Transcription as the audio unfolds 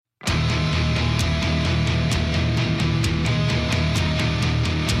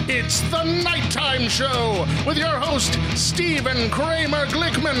It's the Nighttime Show with your host, Stephen Kramer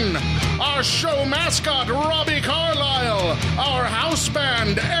Glickman, our show mascot, Robbie Carlyle, our house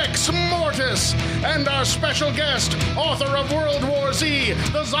band, Ex Mortis, and our special guest, author of World War Z,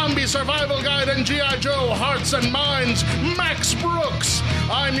 The Zombie Survival Guide, and G.I. Joe, Hearts and Minds, Max Brooks.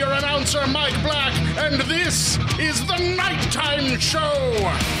 I'm your announcer, Mike Black, and this is the Nighttime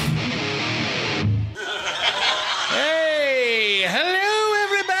Show. Hey, hello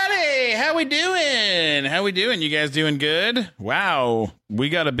everybody. How we doing? How we doing? You guys doing good? Wow, we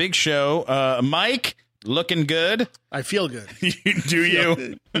got a big show. Mike, looking good. I feel good. Do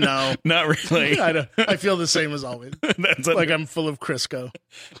you? No. Not really. I feel the same as always. Like I'm full of Crisco.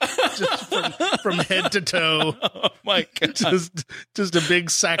 Just from head to toe. Oh my God. Just a big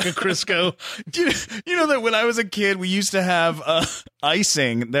sack of Crisco. You know that when I was a kid, we used to have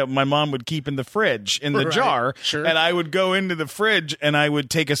icing that my mom would keep in the fridge, in the jar. Sure. And I would go into the fridge and I would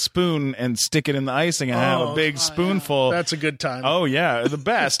take a spoon and stick it in the icing and have a big spoonful. That's a good time. Oh, yeah, the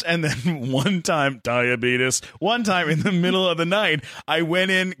best. And then one time, one time in the middle of the night, I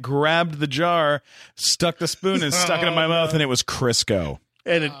went in, grabbed the jar, stuck the spoon, and stuck it in my mouth, and it was Crisco.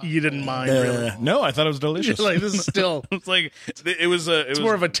 And you didn't mind, really? No, I thought it was delicious. Like, this is still... It's like, it was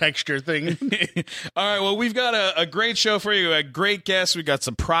more of a texture thing. All right, well, we've got a great show for you. A great guest. We got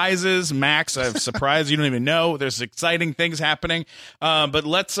surprises. Max, I have surprises you don't even know. There's exciting things happening. But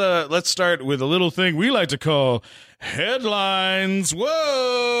let's start with a little thing we like to call headlines.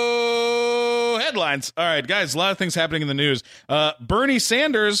 Whoa! Headlines. All right, guys, a lot of things happening in the news. Bernie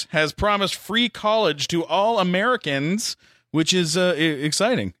Sanders has promised free college to all Americans, which is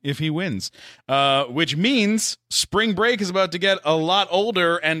exciting if he wins, which means spring break is about to get a lot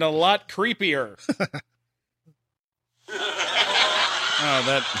older and a lot creepier.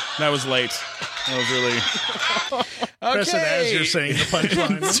 Oh, that was late. That was really... Okay. Press it as you're saying the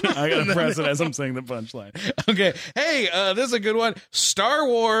punchline. I gotta press it as I'm saying the punchline. Okay. Hey, this is a good one. Star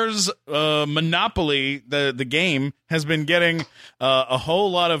Wars Monopoly, the game, has been getting a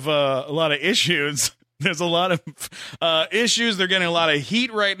lot of issues. There's a lot of issues. They're getting a lot of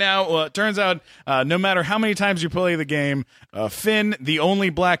heat right now. Well, it turns out no matter how many times you play the game, Finn, the only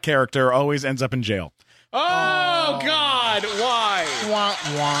black character, always ends up in jail. Oh, God, why? Wah,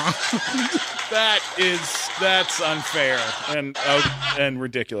 wah. That's unfair and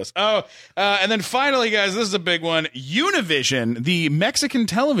ridiculous. Oh, and then finally, guys, this is a big one. Univision, the Mexican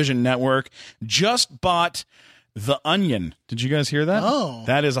television network, just bought The Onion. Did you guys hear that? Oh.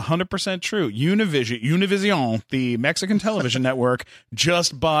 That is 100% true. Univision, the Mexican television network,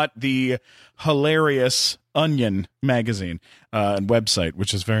 just bought the hilarious Onion magazine and website,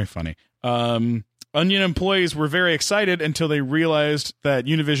 which is very funny. Onion employees were very excited until they realized that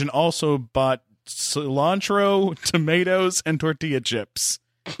Univision also bought cilantro, tomatoes, and tortilla chips.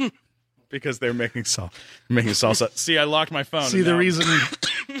 Because they're making salsa. See, I locked my phone. See, the reason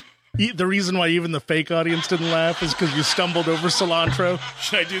why even the fake audience didn't laugh is because you stumbled over cilantro.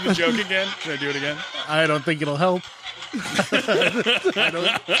 Should I do the joke again? Should I do it again? I don't think it'll help.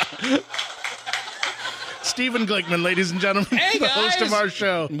 Stephen Glickman, ladies and gentlemen, hey the guys. host of our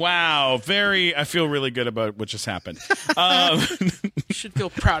show. Wow, I feel really good about what just happened. You should feel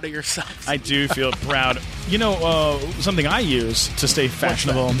proud of yourself. I do feel proud. You know, something I use to stay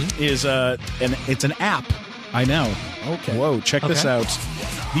fashionable is it's an app. I know. Okay. Whoa, check this out.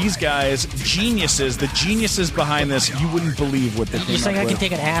 These guys, geniuses, the geniuses behind this, you wouldn't believe what they came up with. You're saying I can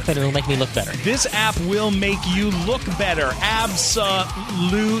take an app and it'll make me look better? This app will make you look better.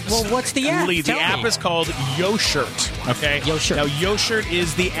 Absolutely. Well, what's the app? The app is called YoShirt. Okay? YoShirt. Now, YoShirt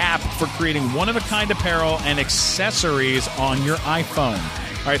is the app for creating one-of-a-kind apparel and accessories on your iPhone.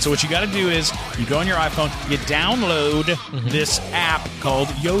 All right, so what you got to do is you go on your iPhone, you download this app called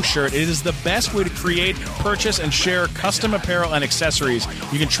YoShirt. It is the best way to create, purchase, and share custom apparel and accessories.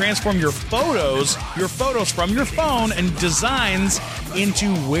 You can transform your photos from your phone and designs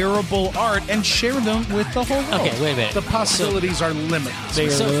into wearable art and share them with the whole world. Okay, wait a minute. The possibilities are limitless.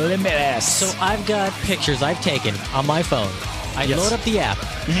 They're limitless. So I've got pictures I've taken on my phone. I load up the app,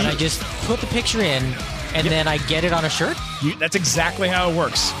 and I just put the picture in, and then I get it on a shirt? That's exactly how it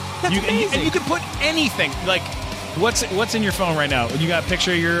works. That's amazing. And you can put anything. Like, what's in your phone right now? You got a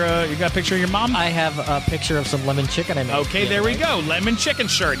picture of your mom? I have a picture of some lemon chicken I made. Okay, there we go. Lemon chicken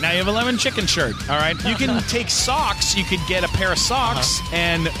shirt. Now you have a lemon chicken shirt. All right. You can take socks. You could get a pair of socks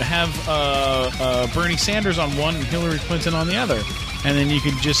and have Bernie Sanders on one and Hillary Clinton on the other. and then you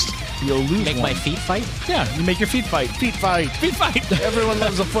can you'll lose Make one. my feet fight? Yeah, you make your feet fight. Feet fight. Feet fight. Everyone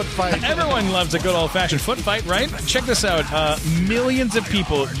loves a foot fight. Everyone loves a good old-fashioned foot fight, right? Check this out. Millions of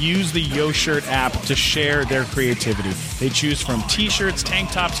people use the YoShirt app to share their creativity. They choose from T-shirts,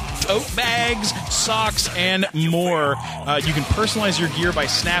 tank tops, tote bags, socks, and more. You can personalize your gear by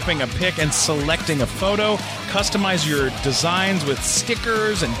snapping a pic and selecting a photo. Customize your designs with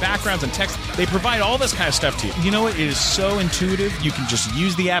stickers and backgrounds and text. They provide all this kind of stuff to you. You know what? It is so intuitive. You can just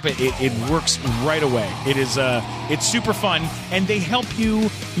use the app. It works right away. It is it's super fun, and they help you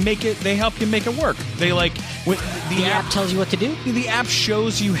make it. They help you make it work. They The app tells you what to do? The app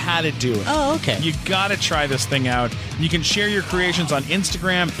shows you how to do it. Oh, okay. You gotta try this thing out. You can share your creations on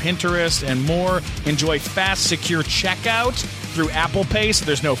Instagram, Pinterest, and more. Enjoy fast, secure checkout through Apple Pay, so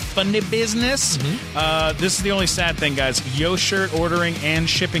there's no funny business. This is the only sad thing, guys. YoShirt ordering and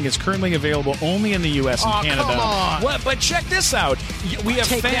shipping is currently available only in the U.S. and Canada. Come on. What? But check this out. We have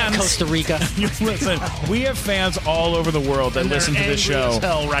Take fans. that, Costa Rica. Listen, we have fans all over the world that listen to this show. As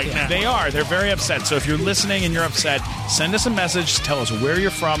hell right now. They are. They're very upset. So if you're listening and you're upset, send us a message. Tell us where you're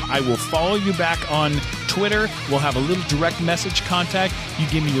from. I will follow you back on Twitter. We'll have a little direct message contact. You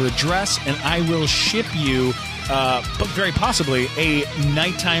give me your address, and I will ship you, but very possibly, a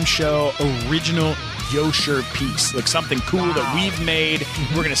nighttime show original YoShirt piece, like something cool that we've made.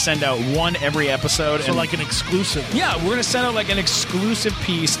 We're going to send out one every episode. So like an exclusive. Yeah, we're going to send out like an exclusive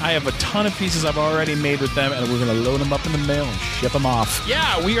piece. I have a ton of pieces I've already made with them, and we're going to load them up in the mail and ship them off.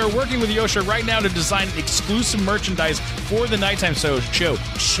 Yeah, we are working with YoShirt right now to design exclusive merchandise for the nighttime show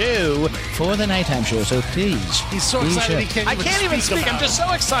for the nighttime show. So please, He's so please excited share. he can't even speak I'm about just it.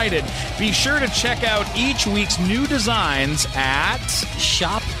 so excited. Be sure to check out each week's new designs at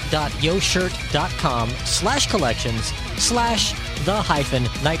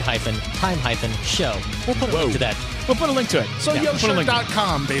shop.yoShirt.com/collections/the-night-time-show. We'll put a link to that. We'll put a link to it. So Yeah, we'll put a link to it.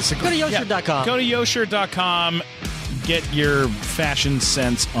 YoShirt.com, basically. Go to YoShirt.com. Go to YoShirt.com. Get your fashion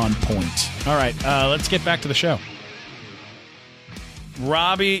sense on point. All right, let's get back to the show.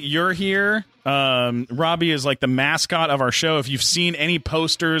 Robbie, you're here. Robbie is like the mascot of our show. If you've seen any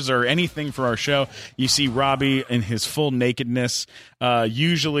posters or anything for our show, you see Robbie in his full nakedness,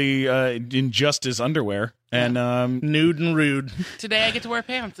 usually in just his underwear. And Nude and rude. Today I get to wear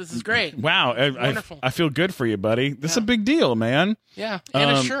pants. This is great. wow, Wonderful. I feel good for you, buddy. This is a big deal, man. Yeah,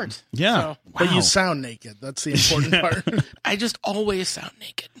 and a shirt. Yeah. So, But Wow. you sound naked. That's the important part. I just always sound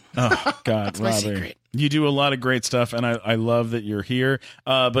naked. Oh, God, my Robbie. secret. You do a lot of great stuff, and I love that you're here.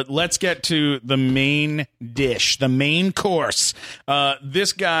 But let's get to the main dish, the main course.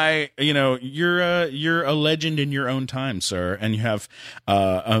 This guy, you're a legend in your own time, sir, and you have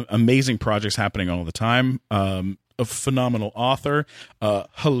amazing projects happening all the time. A phenomenal author,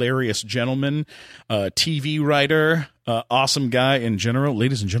 hilarious gentleman, TV writer, awesome guy in general.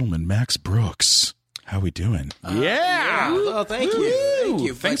 Ladies and gentlemen, Max Brooks. How we doing? Yeah. Oh, thank you. Thank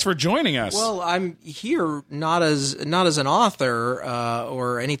you. Thanks for joining us. Well, I'm here not as an author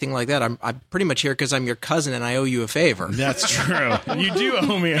or anything like that. I'm pretty much here because I'm your cousin and I owe you a favor. That's true. You do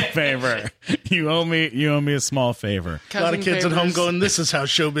owe me a favor. You owe me a small favor. A lot of kids at home going, this is how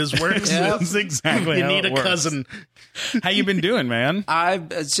showbiz works. That's exactly You how need it a works. cousin. How you been doing, man?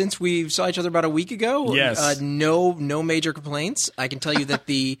 Since we saw each other about a week ago, Yes. no major complaints. I can tell you that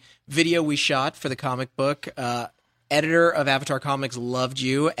the video we shot for the comic book, editor of Avatar Comics loved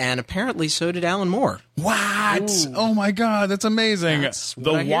you, and apparently so did Alan Moore. What? Oh my God, that's amazing. That's what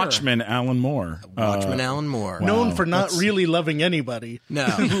The I hear. Watchman, Alan Moore. Watchman Alan Moore. Known for not really loving anybody. No.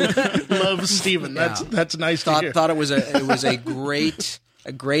 Love Steven. That's nice to hear. Thought it was a great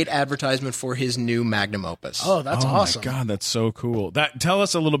advertisement for his new magnum opus. Oh, that's awesome. My God, that's so cool. Tell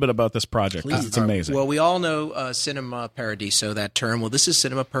us a little bit about this project. 'Cause it's amazing. Well, we all know Cinema Paradiso, that term. Well, this is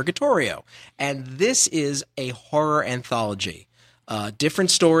Cinema Purgatorio, and this is a horror anthology.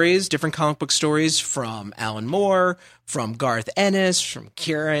 Different stories, different comic book stories from Alan Moore, from Garth Ennis, from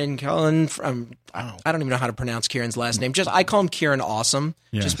Kieran Cullen, from I don't even know how to pronounce Kieran's last name. I call him Kieran Awesome,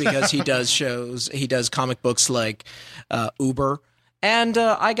 just because he does comic books like Uber. And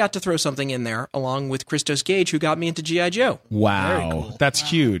I got to throw something in there along with Christos Gage, who got me into G.I. Joe. Wow. Very cool. That's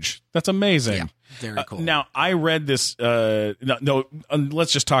huge. That's amazing. Yeah, very cool. Now, I read this.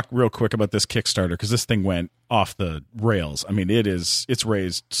 Let's just talk real quick about this Kickstarter because this thing went off the rails. I mean, it's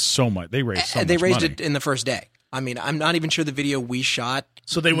raised so much. They raised so much They raised money. it in the first day. I mean, I'm not even sure the video we shot.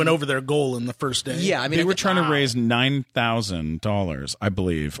 So they went over their goal in the first day. Yeah, I mean, They were trying to raise $9,000, I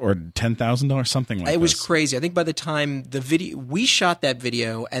believe, or $10,000, something like that. It was crazy. I think by the time we shot that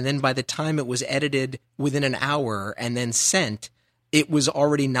video, and then by the time it was edited within an hour and then sent, it was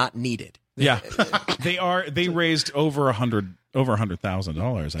already not needed. Yeah, they raised over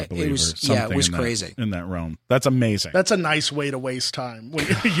 $100,000, I believe. It was crazy in that realm. That's amazing. That's a nice way to waste time when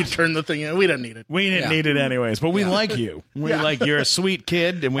you turn the thing in. We didn't need it. We didn't need it anyways, but we like you. We like you're a sweet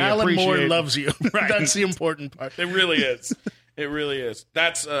kid, and we Alan appreciate. Moore loves you. Right. That's the important part. It really is. It really is.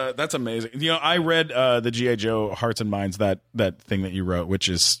 That's amazing. You know, I read the G.I. Joe Hearts and Minds, that thing that you wrote, which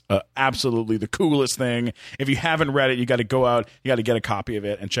is absolutely the coolest thing. If you haven't read it, you got to go out, you got to get a copy of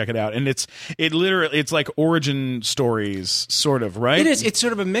it and check it out. And it's like origin stories, sort of, right? It is. It's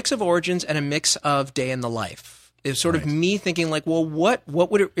sort of a mix of origins and a mix of day in the life. It's sort of me thinking like, well, what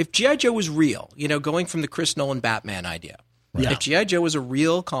would it, if G.I. Joe was real? You know, going from the Chris Nolan Batman idea. Right. If G.I. Joe was a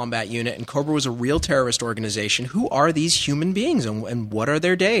real combat unit and Cobra was a real terrorist organization, who are these human beings and what are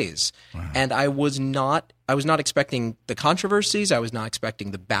their days? Wow. And I was not expecting the controversies. I was not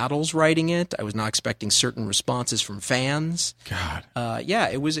expecting the battles writing it. I was not expecting certain responses from fans. God.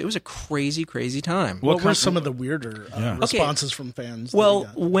 It was a crazy, crazy time. What were some of the weirder responses from fans? Well,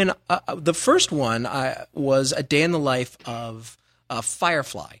 when the first one was a day in the life of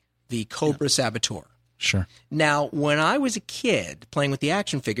Firefly, the Cobra saboteur. Sure. Now, when I was a kid playing with the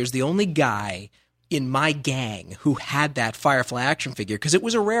action figures, the only guy in my gang who had that Firefly action figure, because it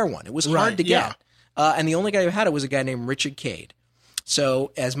was a rare one, it was hard to get, and the only guy who had it was a guy named Richard Cade.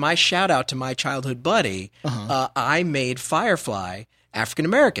 So, as my shout out to my childhood buddy, I made Firefly African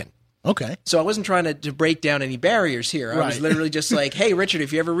American. Okay. So I wasn't trying to break down any barriers here. I was literally just like, "Hey, Richard,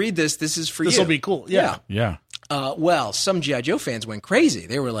 if you ever read this is for you. This will be cool." Yeah. Well, some G.I. Joe fans went crazy.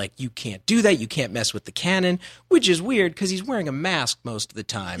 They were like, you can't do that. You can't mess with the canon, which is weird because he's wearing a mask most of the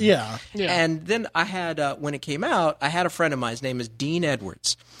time. Yeah. And then I had, when it came out, I had a friend of mine. His name is Dean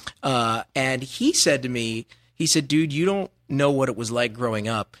Edwards. And he said to me, dude, you don't know what it was like growing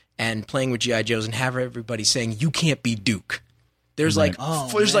up and playing with G.I. Joes and have everybody saying, you can't be Duke. There's like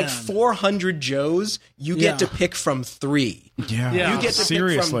 400 Joes. You get to pick from 3. Yeah. You get to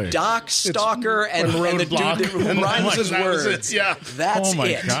pick from Doc, Stalker, and the dude that rhymes his words. Yeah. That's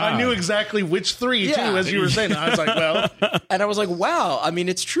it. God. I knew exactly which 3, too, as you were saying. I was like, well. And I was like, wow. I mean,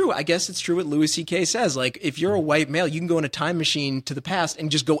 it's true. I guess it's true what Louis C.K. says. Like, if you're a white male, you can go in a time machine to the past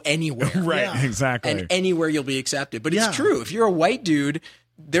and just go anywhere. Right, exactly. And anywhere you'll be accepted. But it's true. If you're a white dude,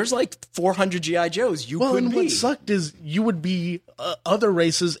 there's like 400 G.I. Joes you could be. What sucked is you would be other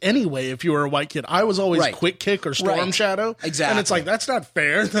races anyway if you were a white kid. I was always Quick Kick or Storm Shadow. Exactly. And it's like, that's not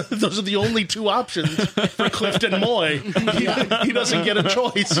fair. Those are the only 2 options for Clifton Moy. He doesn't get a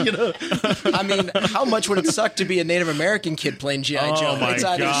choice, you know. I mean, how much would it suck to be a Native American kid playing G.I. Joe? My it's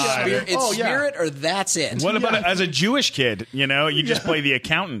either God. spirit or that's it. What about as a Jewish kid? You know, you just play the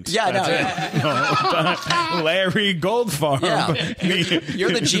accountant. Yeah, Larry Goldfarb. Yeah.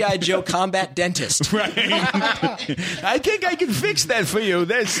 You're the G.I. Joe combat dentist. Right. I think I can fix that for you.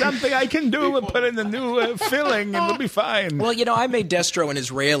 There's something I can do and put in the new filling and it'll be fine. Well, you know, I made Destro an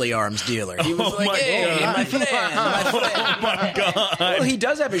Israeli arms dealer. He was my friend. Oh, my God. Well, he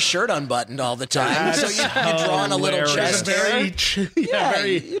does have his shirt unbuttoned all the time. So you draw on a little chest hair.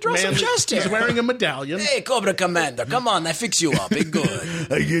 You draw some chest hair. He's wearing a medallion. Hey, Cobra Commander, come on, I fix you up. It's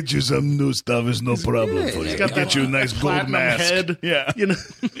good. I get you some new stuff. It's no problem for you. I get you a nice gold mask. Head. Yeah. You know.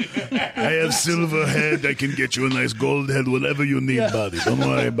 I have silver head. I can get you a nice gold head, whatever you need, buddy. Don't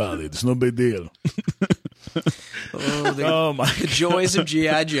worry about it. It's no big deal. The joys of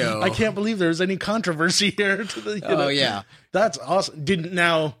G.I. Joe. I can't believe there's any controversy here. Yeah. That's awesome.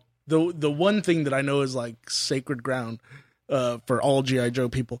 The one thing that I know is like sacred ground for all G.I. Joe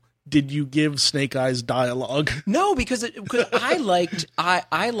people. Did you give Snake Eyes dialogue? No, because I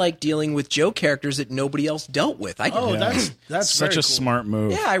liked dealing with Joe characters that nobody else dealt with. That's such a smart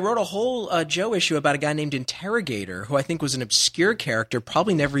move. Yeah, I wrote a whole Joe issue about a guy named Interrogator, who I think was an obscure character,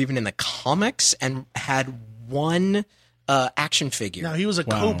 probably never even in the comics, and had one action figure. No, he was a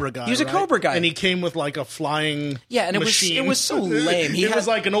Cobra guy. He was a Cobra guy, and he came with like a flying machine. it was so lame. It was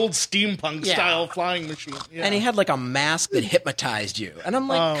like an old steampunk style flying machine, and he had like a mask that hypnotized you. And I'm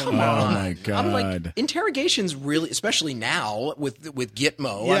like, come on! Oh my God! I'm like, interrogations really, especially now with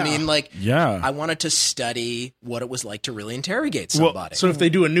Gitmo. Yeah. I mean, like, yeah. I wanted to study what it was like to really interrogate somebody. So if they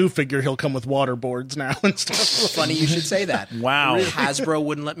do a new figure, he'll come with waterboards now and stuff. Funny you should say that. Wow, Hasbro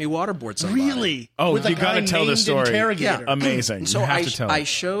wouldn't let me waterboard somebody. Really? Oh, with you got to tell the story. Interrogator. Yeah. Amazing. So you have to tell I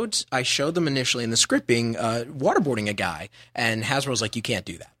showed them initially in the script being waterboarding a guy, and Hasbro was like, you can't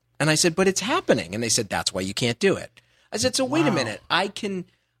do that. And I said, but it's happening. And they said, that's why you can't do it. I said, so wait a minute. I can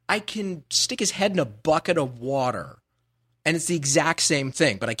stick his head in a bucket of water, and it's the exact same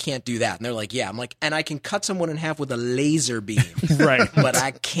thing, but I can't do that. And they're like, yeah. I'm like, and I can cut someone in half with a laser beam. Right. But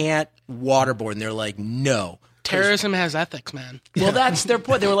I can't waterboard. And they're like, no. Terrorism has ethics, man. Well, that's their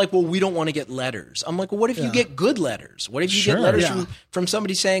point. They were like, well, we don't want to get letters. I'm like, well, what if you get good letters? What if you get letters from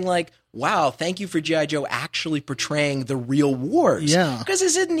somebody saying like, wow, thank you for G.I. Joe actually portraying the real wars. Yeah. Because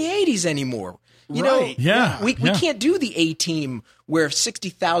this isn't the 80s anymore. You Right. know, we can't do the A-Team where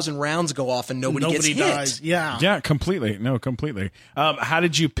 60,000 rounds go off and nobody gets hit. dies. Yeah. Yeah, completely. No, completely. How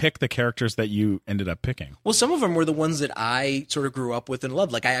did you pick the characters that you ended up picking? Well, some of them were the ones that I sort of grew up with and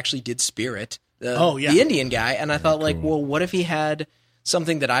loved. Like I actually did Spirit, the Indian guy, and I thought like, well, what if he had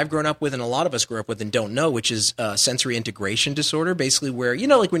something that I've grown up with and a lot of us grew up with and don't know, which is sensory integration disorder, basically where, you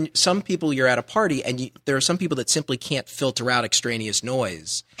know, like when some people you're at a party and there are some people that simply can't filter out extraneous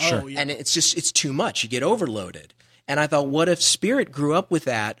noise. Sure. Oh, yeah. And it's too much. You get overloaded. And I thought, what if Spirit grew up with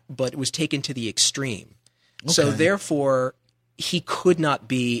that, but it was taken to the extreme? Okay. So therefore, he could not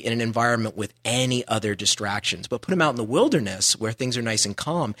be in an environment with any other distractions. But put him out in the wilderness where things are nice and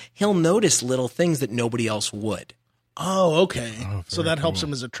calm, he'll notice little things that nobody else would. Oh, okay. So that helps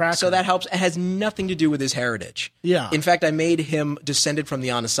him as a tracker. So that helps. It has nothing to do with his heritage. Yeah. In fact, I made him descended from the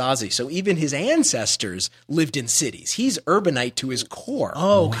Anasazi. So even his ancestors lived in cities. He's urbanite to his core.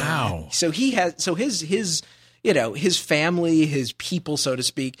 Oh, wow. So he has. So his you know, his family, his people, so to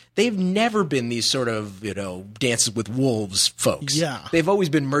speak, they've never been these sort of, you know, dances with wolves folks. Yeah. They've always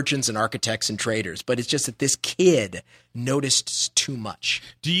been merchants and architects and traders. But it's just that this kid noticed too much.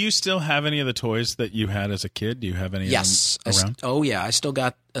 Do you still have any of the toys that you had as a kid? Do you have any of them around? Oh, yeah. I still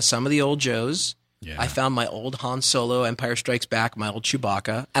got some of the old Joes. Yeah. I found my old Han Solo, Empire Strikes Back, my old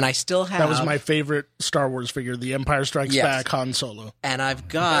Chewbacca, and I still have... That was my favorite Star Wars figure, the Empire Strikes Back Han Solo. And I've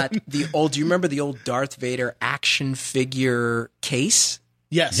got the old... Do you remember the old Darth Vader action figure case?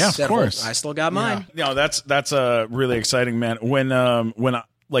 Yes. Yeah, of course. I still got mine. No, that's really exciting, man. When I,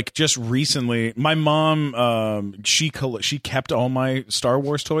 like just recently, my mom she kept all my Star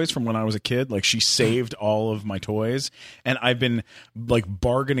Wars toys from when I was a kid. Like she saved all of my toys, and I've been like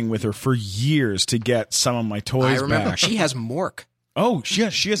bargaining with her for years to get some of my toys I remember back. she has Mork. Oh, she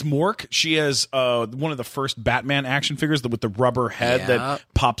has Mork. She has one of the first Batman action figures with the rubber head that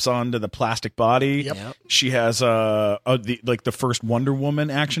pops onto the plastic body. Yep. She has the first Wonder Woman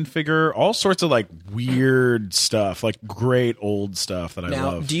action figure. All sorts of like weird stuff, like great old stuff that I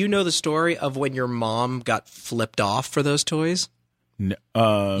Now, love. do you know the story of when your mom got flipped off for those toys? No.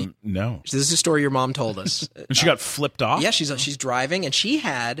 This is a story your mom told us. And she got flipped off? Yeah, she's driving, and she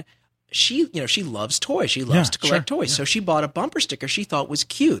loves toys. She loves to collect toys. So she bought a bumper sticker she thought was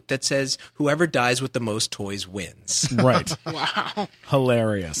cute that says, "Whoever dies with the most toys wins." Right. Wow.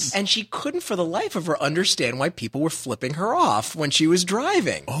 Hilarious. And she couldn't for the life of her understand why people were flipping her off when she was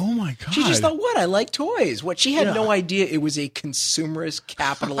driving. Oh my God. She just thought, what? I like toys. What? She had no idea it was a consumerist,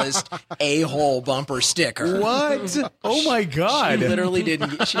 capitalist, a-hole bumper sticker. What? Oh my God. She literally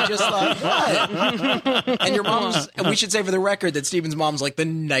didn't. She just thought, what? And your mom's, and we should say for the record that Steven's mom's like the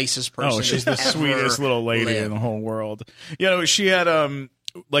nicest person. Oh, she's the ever sweetest little lady lived. in the whole world. You know, she had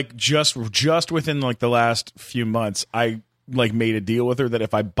like just within like the last few months, I like made a deal with her that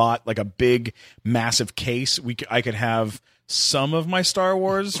if I bought like a big massive case, I could have some of my Star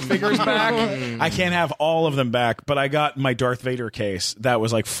Wars figures back. I can't have all of them back, but I got my Darth Vader case that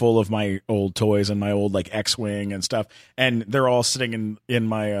was like full of my old toys and my old like X-Wing and stuff, and they're all sitting in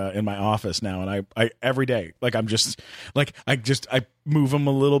my office now. And I every day like I'm just like I move them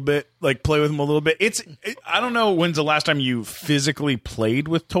a little bit, like play with them a little bit. I don't know when's the last time you physically played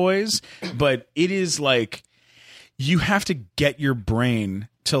with toys, but it is like you have to get your brain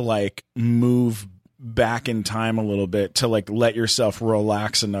to like move back in time a little bit to like let yourself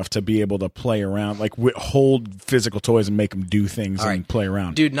relax enough to be able to play around, like hold physical toys and make them do things and play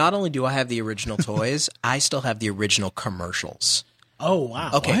around. Dude, not only do I have the original toys, I still have the original commercials. Oh,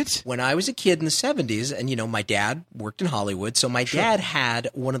 wow. Okay. What? When I was a kid in the 70s, and, you know, my dad worked in Hollywood, so my dad had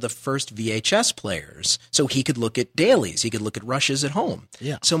one of the first VHS players, so he could look at dailies. He could look at rushes at home.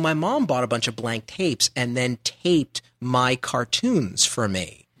 Yeah. So my mom bought a bunch of blank tapes and then taped my cartoons for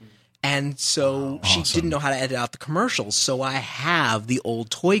me. And so she didn't know how to edit out the commercials, so I have the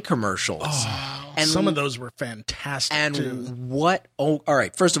old toy commercials. And some of those were fantastic, and too. all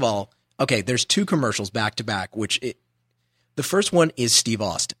right, first of all, okay, there's two commercials back to back, the first one is Steve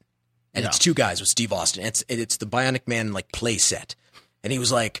Austin. And it's two guys with Steve Austin. It's the Bionic Man like play set. And he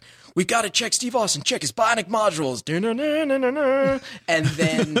was like, "We got to check Steve Austin, check his bionic modules." And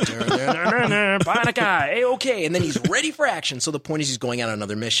then bionic eye, A-OK. And then he's ready for action. So the point is he's going out on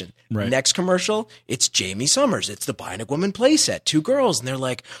another mission. Right. Next commercial, it's Jamie Summers. It's the Bionic Woman playset. Two girls. And they're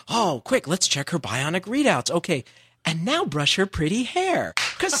like, "Oh, quick, let's check her bionic readouts." Okay. And now brush her pretty hair.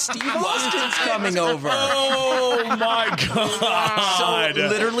 Because Steve Austin's coming over. Oh my God. So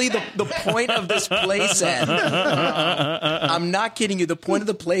literally the point of this playset, I'm not kidding you, the point of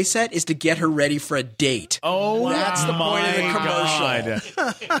the playset is to get her ready for a date. Oh, that's the point of the commercial.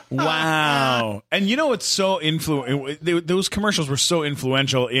 God. Wow. And you know, it's so those commercials were so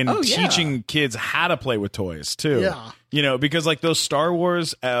influential in teaching kids how to play with toys too. Yeah. You know, because like those Star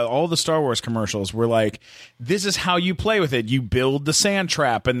Wars, all the Star Wars commercials were like, this is how you play with it. You build the sand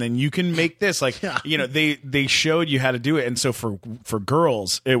trap and then you can make this. Like, you know, they showed you how to do it. And so for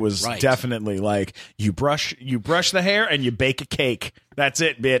girls, it was definitely like you brush the hair and you bake a cake. That's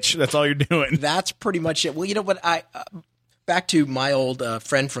it, bitch. That's all you're doing. That's pretty much it. Well, you know what? Back to my old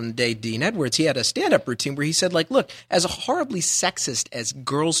friend from the day, Dean Edwards, he had a stand-up routine where he said, like, look, as horribly sexist as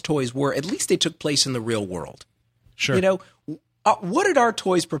girls' toys were, at least they took place in the real world. Sure. You know, what did our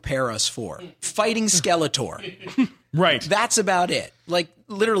toys prepare us for? Fighting Skeletor. Right. That's about it. Like,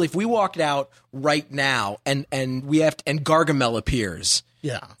 literally, if we walked out right now and Gargamel appears,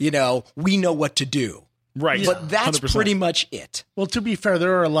 you know, we know what to do. Right. But that's 100%. pretty much it. Well, to be fair,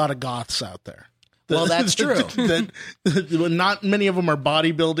 there are a lot of goths out there. Well, that's true. Not many of them are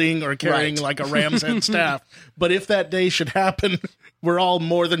bodybuilding or carrying like a ram's head staff. But if that day should happen, we're all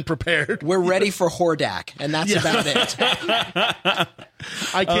more than prepared. We're ready for Hordak, and that's about it.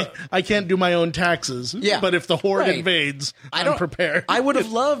 I can't do my own taxes. Yeah. But if the horde invades, I'm prepared. I would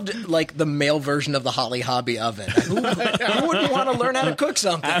have loved like the male version of the Holly Hobby oven. Who wouldn't want to learn how to cook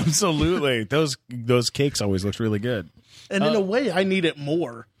something? Absolutely. Those cakes always looked really good. And in a way, I need it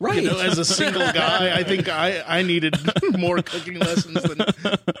more. Right. You know, as a single guy, I think I needed more cooking lessons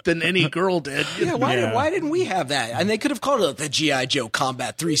than any girl did. Yeah, why didn't we have that? And they could have called it the G.I. Joe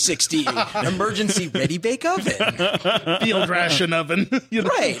Combat 360 Emergency Ready Bake Oven. Field ration oven. You know?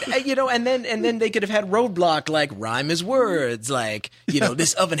 Right. You know, and then they could have had roadblock like rhyme is words, like, you know,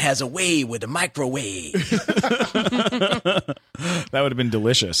 this oven has a way with a microwave. That would have been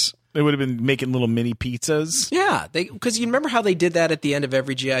delicious. They would have been making little mini pizzas. Yeah, because you remember how they did that at the end of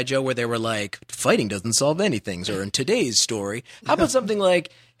every G.I. Joe where they were like, fighting doesn't solve anything. Or in today's story, how about something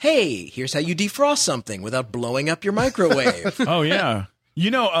like, hey, here's how you defrost something without blowing up your microwave. Oh, yeah. You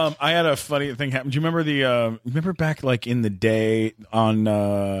know, I had a funny thing happen. Do you remember remember back like in the day on,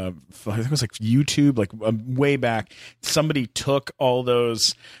 I think it was like YouTube, like way back, somebody took all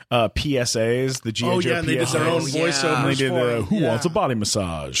those PSAs, the G.I. Joe PSAs. And they did their own voiceovers. And they did the Who Wants a Body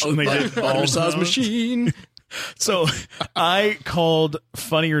Massage? And they did body massage machine. So I called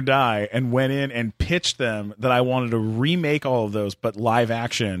Funny or Die and went in and pitched them that I wanted to remake all of those, but live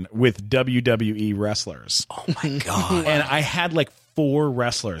action with WWE wrestlers. Oh my God. And I had like 4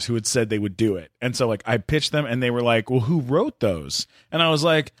 wrestlers who had said they would do it. And so like I pitched them and they were like, well, who wrote those? And I was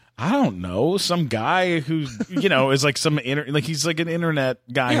like, I don't know, some guy who, you know, is like he's like an internet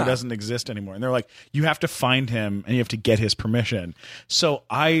guy who doesn't exist anymore. And they're like, you have to find him and you have to get his permission. So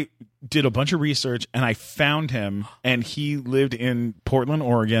I did a bunch of research and I found him, and he lived in Portland,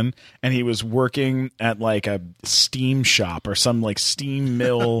 Oregon, and he was working at like a steam shop or some like steam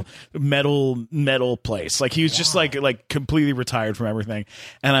mill metal place. Like he was just like completely retired from everything.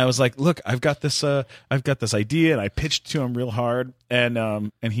 And I was like, look, I've got this idea, and I pitched to him real hard,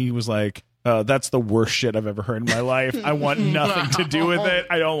 and he was like, that's the worst shit I've ever heard in my life. I want nothing to do with it.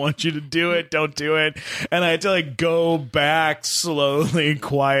 I don't want you to do it. Don't do it. And I had to like go back slowly,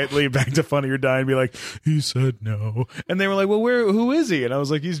 quietly back to Funny or Die and be like, he said no. And they were like, well, who is he? And I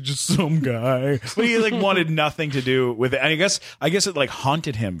was like, he's just some guy. But he like wanted nothing to do with it. And I guess it like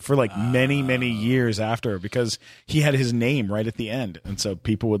haunted him for like many, many years after, because he had his name right at the end. And so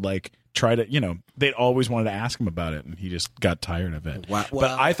people would like try to, you know, they'd always wanted to ask him about it, and he just got tired of it. Wow.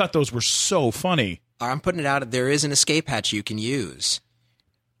 But I thought those were so funny. I'm putting it out. There is an escape hatch you can use.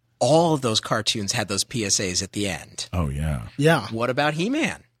 All of those cartoons had those PSAs at the end. Oh, yeah. Yeah. What about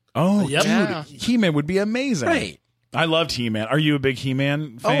He-Man? Oh, Yep. dude. He-Man would be amazing. Right. I loved He-Man. Are you a big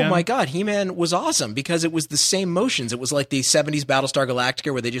He-Man fan? Oh, my God. He-Man was awesome because it was the same motions. It was like the 70s Battlestar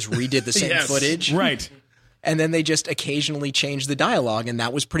Galactica where they just redid the same footage. Right. And then they just occasionally changed the dialogue, and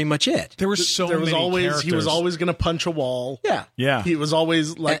that was pretty much it. There were many characters. He was always going to punch a wall. Yeah. Yeah. He was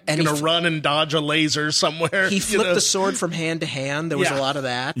always like And going he to run and dodge a laser somewhere. He flipped the sword from hand to hand. There was a lot of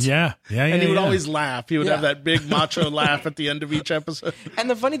that. Yeah. And he would always laugh. He would Yeah. have that big macho laugh at the end of each episode. And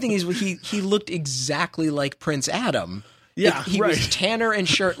the funny thing is he looked exactly like Prince Adam. Yeah, he was tanner and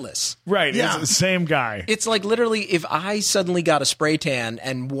shirtless. Right. Yeah. It's the same guy. It's like literally if I suddenly got a spray tan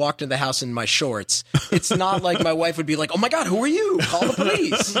and walked in the house in my shorts, it's not like my wife would be like, "Oh my God, who are you? Call the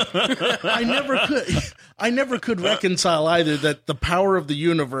police." I never could reconcile either that the power of the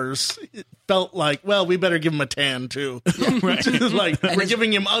universe felt like, well, we better give him a tan too. Like we're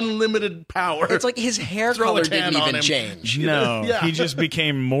giving him unlimited power. It's like his hair Throw color a tan didn't on even him. change. No, Yeah. he just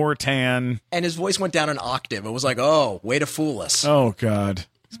became more tan. And his voice went down an octave. It was like, oh, way to fool us. Oh God,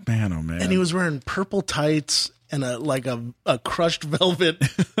 man, oh man. And he was wearing purple tights and a crushed velvet.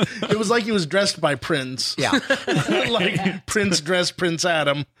 It was like he was dressed by Prince. Yeah. Like Prince dressed Prince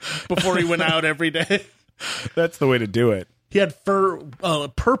Adam before he went out every day. That's the way to do it. He had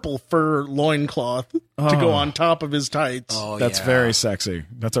purple fur loincloth to go on top of his tights. Oh, That's yeah. very sexy.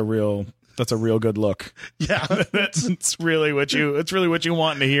 That's a real good look. Yeah. It's really what you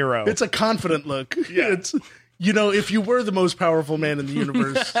want in a hero. It's a confident look. Yeah. It's, if you were the most powerful man in the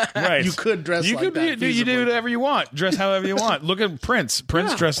universe, right. you could dress You like could that. you do feasibly. whatever you want. Dress however you want. Look at Prince.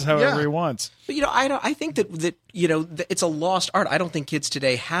 Prince dresses however he wants. But, I think that it's a lost art. I don't think kids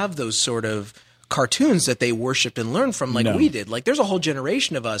today have those sort of cartoons that they worshipped and learned from like we did. Like there's a whole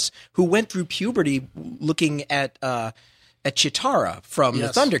generation of us who went through puberty looking at Chitara from the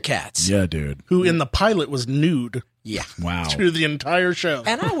Thundercats. Yeah, dude. Who in the pilot was nude Yeah. Wow. through the entire show.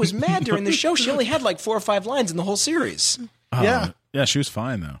 And I was mad during the show. She only had like 4 or 5 lines in the whole series. Yeah. Yeah, she was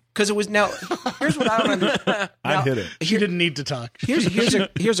fine though. Because it was here's what I don't understand. I'd hit it. She didn't need to talk.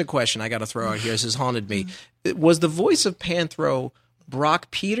 Here's a question I got to throw out here. This has haunted me. Was the voice of Panthro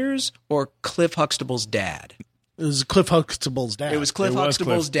Brock Peters or Cliff Huxtable's dad? It was Cliff Huxtable's dad. It was Cliff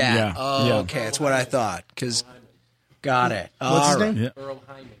Huxtable's Cliff. dad. Yeah. Oh, Yeah. okay. That's what I thought. Got it. What's his All right. name? Yeah.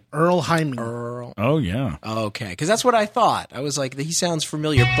 Earl Hyman. Earl. Oh yeah. Okay, because that's what I thought. I was like, he sounds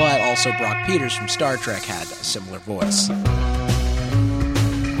familiar, but also Brock Peters from Star Trek had a similar voice.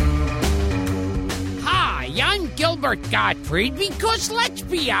 Hi, I'm Gilbert Gottfried because let's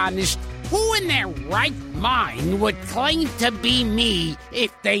be honest, who in their right mind would claim to be me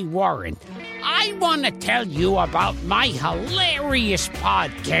if they weren't? I want to tell you about my hilarious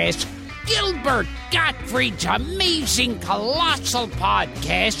podcast, Gilbert Gottfried's Amazing Colossal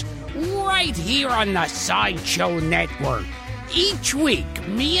Podcast, right here on the Sideshow Network. Each week,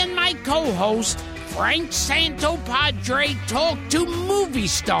 me and my co-host, Frank Santopadre, talk to movie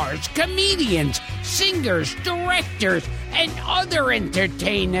stars, comedians, singers, directors, and other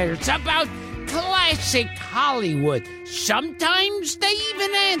entertainers about classic Hollywood. Sometimes they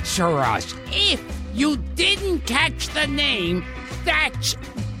even answer us. If you didn't catch the name, that's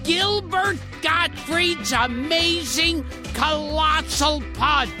Gilbert Gottfried's Amazing Colossal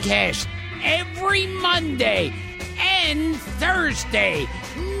Podcast every Monday and Thursday,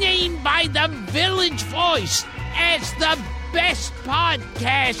 named by the Village Voice as the best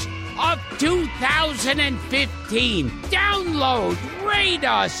podcast of 2015. Download, rate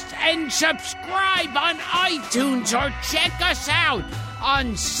us, and subscribe on iTunes or check us out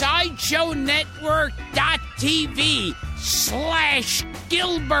on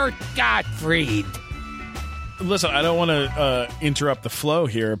SideshowNetwork.tv/Gilbert Gottfried. Listen, I don't want to interrupt the flow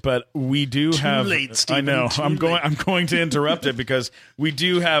here, but we do have. late, Stephen, I know. too I'm late. going to interrupt it because we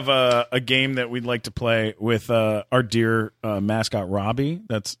do have a game that we'd like to play with our dear mascot Robbie.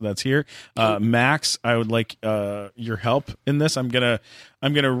 That's here. Max, I would like your help in this. I'm gonna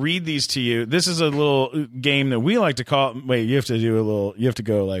read these to you. This is a little game that we like to call. Wait, you have to do a little. You have to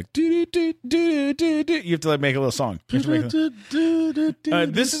go like do do do do do. You have to like make a little song. You have to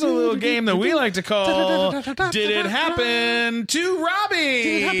make this is a little game that we like to call Did It Happen to Robbie?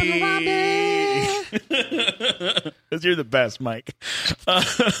 Did it happen to Robbie? You're the best, Mike.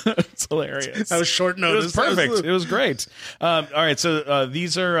 It's hilarious. That was short It notice. was perfect. It was great. All right, so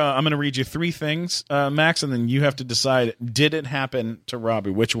these are. I'm going to read you 3 things, Max, and then you have to decide: did it happen to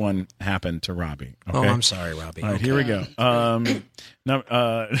Robbie? Which one happened to Robbie? Okay? Oh, I'm sorry, Robbie. All right, here we go.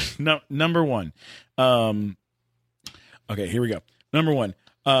 Number 1. Okay, here we go. Number 1.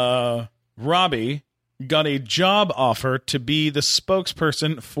 Robbie got a job offer to be the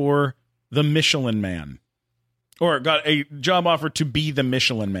spokesperson for the Michelin Man, or got a job offer to be the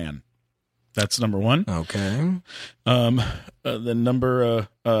Michelin Man. That's number 1. Okay. The number,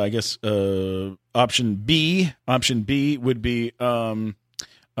 I guess, option B. Option B would be the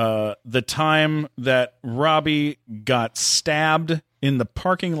time that Robbie got stabbed in the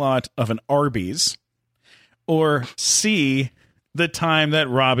parking lot of an Arby's, or C, the time that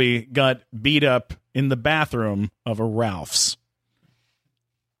Robbie got beat up in the bathroom of a Ralph's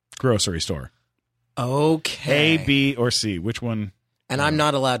grocery store. Okay. A, B, or C? Which one? And I'm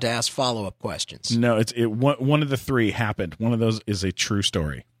not allowed to ask follow-up questions. No, one of the three happened. One of those is a true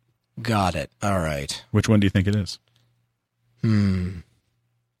story. Got it. All right. Which one do you think it is?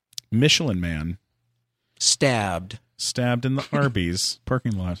 Michelin Man Stabbed in the Arby's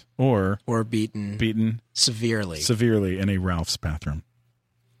parking lot, or beaten severely in a Ralph's bathroom.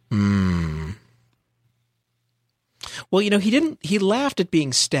 Well, he laughed at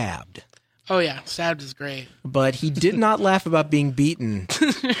being stabbed, Oh yeah, stabbed is great. but he did not laugh about being beaten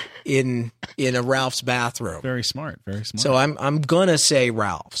in a Ralph's bathroom. Very smart. Very smart. So I'm gonna say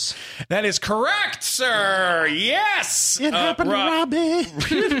Ralph's. That is correct, sir. Yes. It happened to Robbie.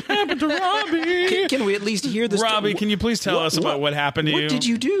 It happened to Robbie. Can we at least hear this? Robbie, can you please tell us about what happened to you? What did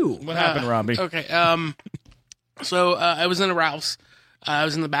you do? What happened, Robbie? Okay. So I was in a Ralph's. I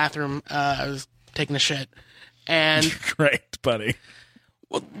was in the bathroom. I was taking a shit, and Great, buddy.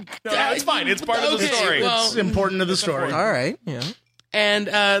 well, No, it's fine. It's part of the okay, story. well, It's important to the story. All right. Yeah. and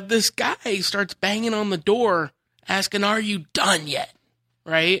this guy starts banging on the door, asking, "Are you done yet?"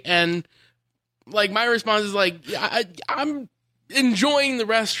 Right? And like my response is like, I'm enjoying the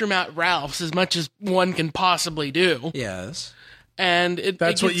restroom at Ralph's as much as one can possibly do. Yes. And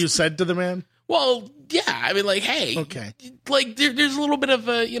That's what you said to the man? Well, yeah. I mean, like, hey, Okay. like there's a little bit of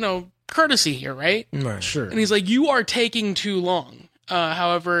a courtesy here, right? Right. Sure. And he's like, "You are taking too long."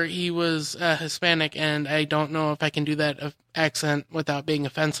 However, he was Hispanic, and I don't know if I can do that accent without being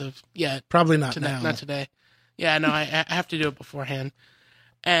offensive yet. Probably not now. Not today. Yeah, no, I have to do it beforehand.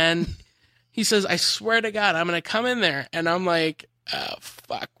 And he says, "I swear to God, I'm going to come in there." And I'm like,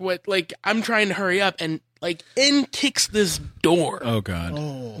 fuck, what? Like, I'm trying to hurry up, and like, in kicks this door. Oh, God.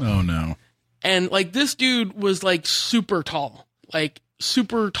 Oh, no. And like, this dude was like super tall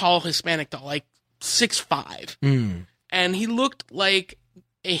Hispanic tall, like 6'5". And he looked like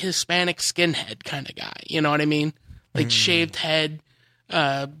a Hispanic skinhead kind of guy. You know what I mean? Like shaved head,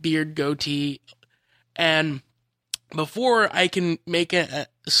 beard, goatee. And before I can make a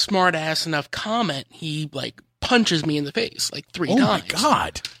smart ass enough comment, he like punches me in the face like 3 times. Oh, my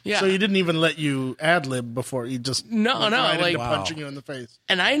God. Yeah. So he didn't even let you ad-lib before you just No, went right like- into punching you in the face.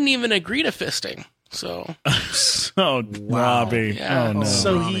 And I didn't even agree to fisting. So Oh, Robbie. Yeah. Oh, no.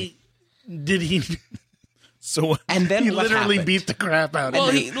 So Robbie. he So And then he what literally happened? beat the crap out well,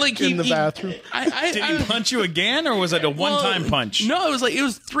 of he you like in the bathroom. did he punch you again, or was it a one-time punch? No, it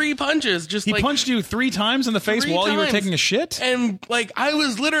was 3 punches. Just He like punched you 3 times in the face 3 while you were times. taking a shit? And like I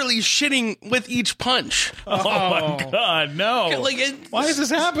was literally shitting with each punch. Oh, my God, no. Like Why is this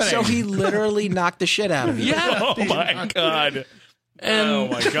happening? So he literally knocked the shit out of you. Yeah. Oh, my God. And Oh,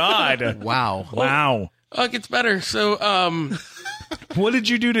 my God. Wow. Wow. oh, it gets better. So What did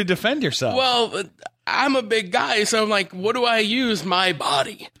you do to defend yourself? well, I'm a big guy, so I'm like, what do I use? My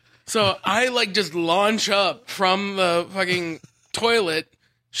body. So I like just launch up from the fucking toilet,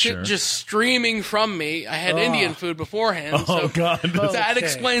 shit Sure. just streaming from me. I had Indian food beforehand. Oh, so God. that Okay.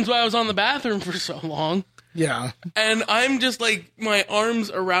 explains why I was on the bathroom for so long. Yeah. And I'm just like my arms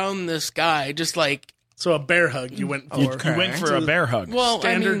around this guy, just like So a bear hug you went for. You went for a bear hug. well,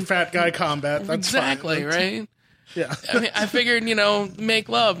 Standard I mean, fat guy combat. That's exactly fine. right. Yeah. I mean, I figured make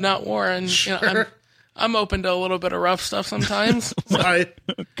love, not war, and I'm open to a little bit of rough stuff sometimes. Right.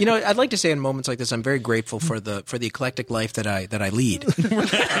 I'd like to say in moments like this, I'm very grateful for the eclectic life that I lead.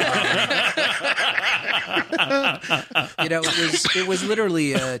 It was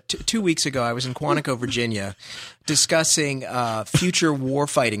literally 2 weeks ago. I was in Quantico, Virginia, discussing future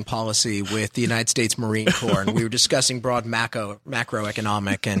warfighting policy with the United States Marine Corps, and we were discussing broad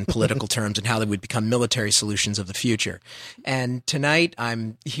macroeconomic and political terms and how they would become military solutions of the future. And tonight,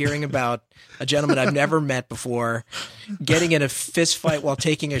 I'm hearing about a gentleman I've never met before getting in a fist fight while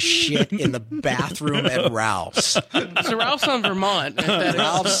taking a shit in the bathroom at Ralph's. So Ralph's on Vermont. If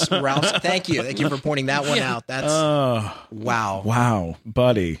that is- Ralph's. Thank you for pointing that one out. That's wow. Wow,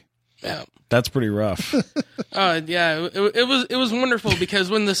 buddy. yeah. That's pretty rough. Yeah, it was wonderful because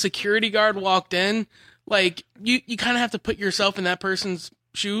when the security guard walked in, like you kind of have to put yourself in that person's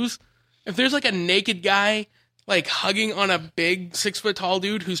shoes. If there's like a naked guy like hugging on a big 6 foot tall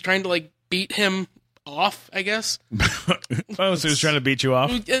dude who's trying to like beat him off, I guess. Oh, so he was trying to beat you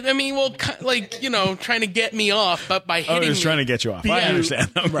off? I mean, well, like trying to get me off, but by hitting Oh, he was me. trying to get you off. I Yeah. understand.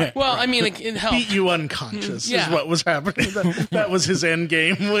 Okay. Well, I mean, it helped. Beat you unconscious Yeah. is what was happening. That was his end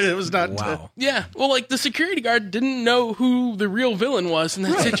game. It was not Wow. Yeah, well, like the security guard didn't know who the real villain was in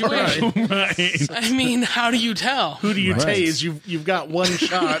that situation. Right. I mean, how do you tell? who do you tase? You've got one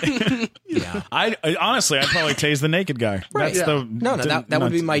shot. Yeah. I honestly, I'd probably tase the naked guy. Right. That's the No, that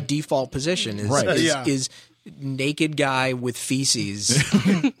would be my default position. Right. Yeah. Is naked guy with feces.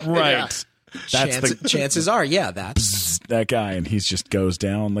 right. That's chances are, that's that guy, and he just goes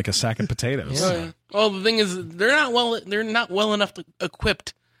down like a sack of potatoes. Well, the thing is, they're not well enough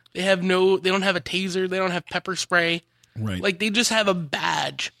equipped. They don't have a taser. They don't have pepper spray. Right. Like, they just have a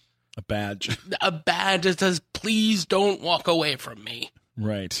badge. A badge. A badge that says, please don't walk away from me.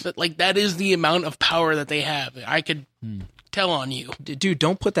 Right. But, like, that is the amount of power that they have. I could tell on you. Dude,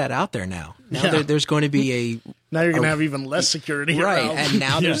 don't put that out there now. Now there's going to be Now you're going to have even less security. Right, around. and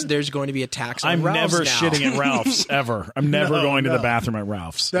now there's going to be attacks on I'm Ralph's never now. shitting at Ralph's, ever. I'm never going to the bathroom at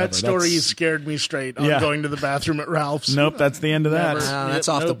Ralph's. That ever. story That's- scared me straight on Yeah. going to the bathroom at Ralph's. Nope, that's the end of that. Never. That's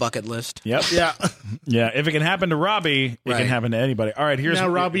off the bucket list. Yep. Yeah. Yeah, if it can happen to Robbie, it Right. can happen to anybody. All right, here's Now,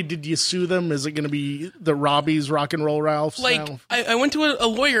 Robbie, did you sue them? Is it going to be the Robbie's Rock and Roll Ralph's Like, now? I went to a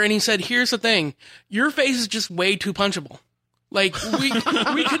lawyer and he said, here's the thing. Your face is just way too punchable. Like, we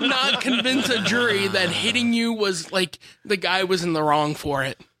could not convince a jury that hitting you was, like, the guy was in the wrong for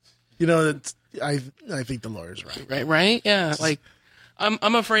it. You know, I think the lawyer's right. Right? Yeah. Like,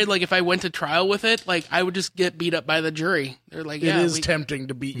 I'm afraid, like, if I went to trial with it, like, I would just get beat up by the jury. They're like, It yeah. is tempting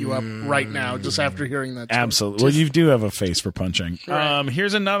to beat you up right now just after hearing that story. Absolutely. Well, you do have a face for punching. Right.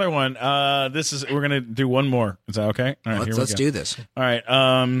 Here's another one. We're gonna do one more. Is that okay? All right, Let's do this. All right.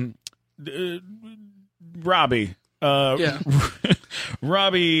 Robbie. Yeah.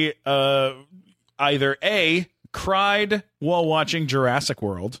 Robbie either A, cried while watching Jurassic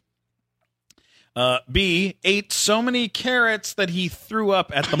World, B, ate so many carrots that he threw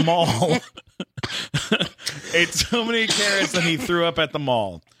up at the mall. Ate so many carrots that he threw up at the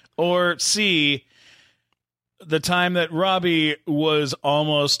mall. Or C, the time that Robbie was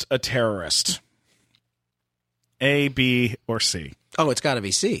almost a terrorist. A, B, or C. Oh, it's got to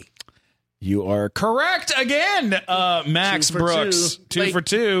be C. You are correct again, Max 2 for Brooks. 2. 2 Like, for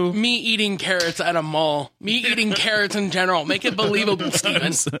 2. Me eating carrots at a mall. Me eating carrots in general. Make it believable,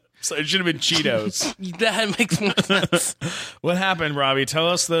 Steven. So it should have been Cheetos. That makes more sense. What happened, Robbie? Tell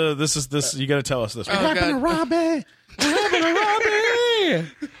us this. You got to tell us this. Oh, God. Robbie? Robbie?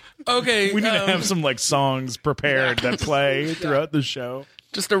 Okay. We need to have some like songs prepared that play throughout the show.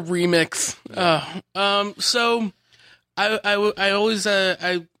 Just a remix. So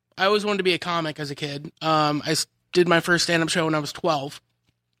I always wanted to be a comic as a kid. I did my first stand-up show when I was 12.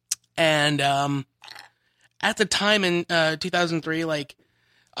 And at the time in 2003, like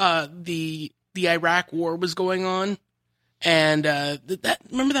the Iraq war was going on. And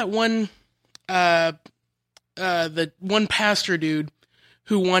remember that one the one pastor dude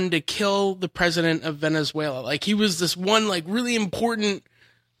who wanted to kill the president of Venezuela. Like, he was this one, like, really important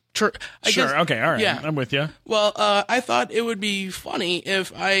church. Sure. Okay. All right. Yeah. I'm with you. Well, I thought it would be funny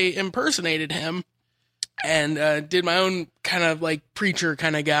if I impersonated him and did my own kind of, like, preacher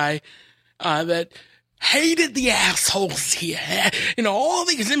kind of guy that hated the assholes here, and all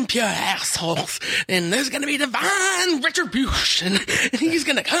these impure assholes, and there's gonna be divine retribution, and he's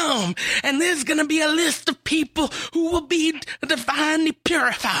gonna come, and there's gonna be a list of people who will be divinely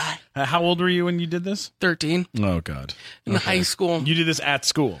purified. How old were you when you did this? 13, Oh God. in high school. You did this at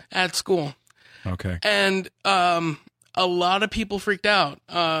school. At school. Okay. And a lot of people freaked out.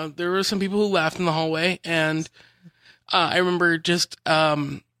 There were some people who laughed in the hallway, and I remember just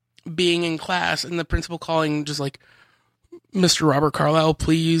being in class and the principal calling, just like, Mr. Robert Carlyle,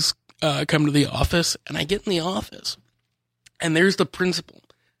 please come to the office. And I get in the office, and there's the principal,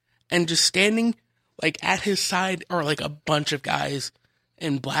 and just standing like at his side are like a bunch of guys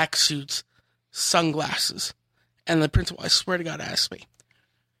in black suits, sunglasses. And the principal, I swear to God, asked me,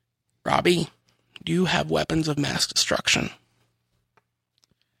 Robbie, do you have weapons of mass destruction?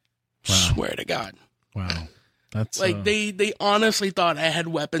 Wow. Swear to God. Wow. That's Like, they honestly thought I had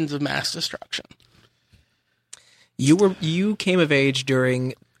weapons of mass destruction. You came of age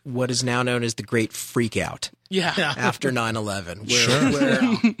during what is now known as the Great Freakout Yeah. after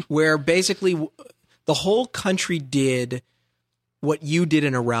 9/11, where basically the whole country did what you did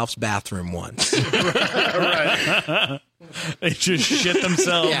in a Ralph's bathroom once. they just shit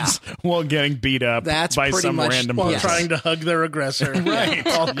themselves Yeah. while getting beat up That's by pretty some much- random While person. trying to hug their aggressor. Right.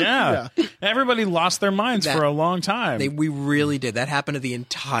 Yeah. Everybody lost their minds That- for a long time. We really did. That happened to the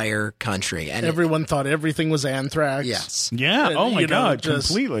entire country. And Everyone thought everything was anthrax. yes. yeah. And, Oh my you know, God. just-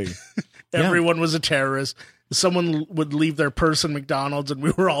 Completely. Everyone was a terrorist. Someone would leave their purse in McDonald's, and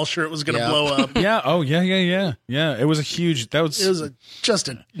we were all sure it was going to Yeah. blow up. Yeah. Oh yeah. Yeah. It was a huge. That was. It was just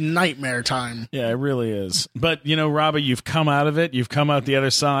a nightmare time. Yeah, it really is. But you know, Robbie, you've come out of it. You've come out the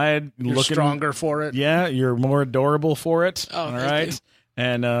other side. You're stronger for it. Yeah, you're more adorable for it. Oh, all thank right. you.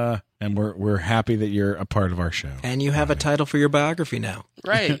 And and we're happy that you're a part of our show. And you have a title for your biography now.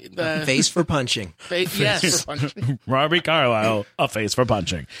 Right. Face for punching. Yes. Robbie Carlyle, a face for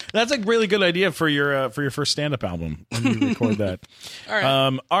punching. That's a really good idea for your first stand-up album when you record that. All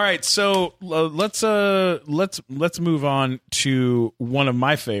right. All right. So let's move on to one of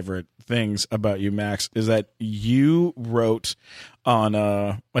my favorite things about you, Max, is that you wrote on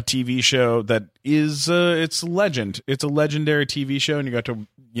a TV show that is it's legend. It's a legendary TV show, and you got to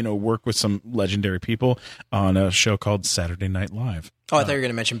work with some legendary people on a show called Saturday Night Live. Oh, I thought you were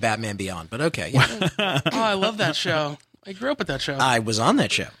going to mention Batman Beyond, but okay. Yeah. Oh, I love that show. I grew up with that show. I was on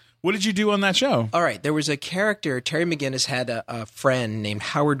that show. What did you do on that show? All right. There was a character, Terry McGinnis had a friend named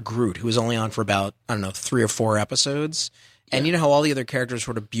Howard Groot, who was only on for about, 3 or 4 episodes. And you know how all the other characters were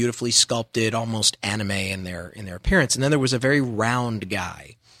sort of beautifully sculpted, almost anime in their appearance. And then there was a very round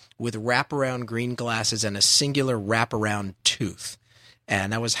guy with wraparound green glasses and a singular wraparound tooth.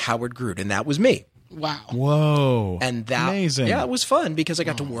 And that was Howard Groot, and that was me. Wow. Whoa. And that, amazing. Yeah, it was fun because I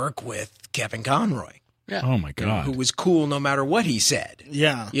got to work with Kevin Conroy. Yeah. Oh my God. Who was cool no matter what he said.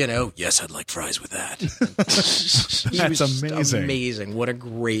 Yeah. Yes, I'd like fries with that. That's amazing. Amazing. What a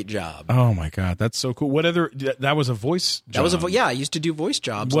great job. Oh my God. That's so cool. What other, that was a voice job? That was I used to do voice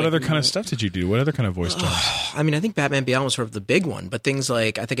jobs. What other kind of stuff did you do? What other kind of voice jobs? I mean, I think Batman Beyond was sort of the big one, but things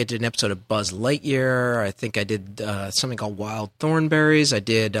like, I think I did an episode of Buzz Lightyear. I think I did something called Wild Thornberries. I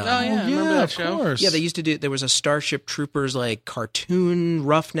did. I remember that show. Of course. Yeah, they used to do, there was a Starship Troopers like cartoon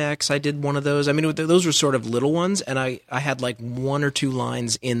Roughnecks. I did one of those. I mean, those were sort of little ones, and I had like 1 or 2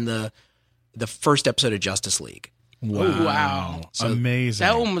 lines in the first episode of Justice League. Wow. So amazing.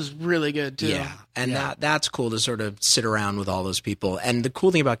 That one was really good, too. Yeah, and that's cool to sort of sit around with all those people. And the cool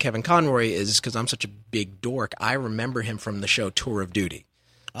thing about Kevin Conroy is because I'm such a big dork, I remember him from the show Tour of Duty.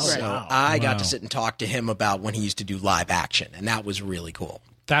 So I got to sit and talk to him about when he used to do live action, and that was really cool.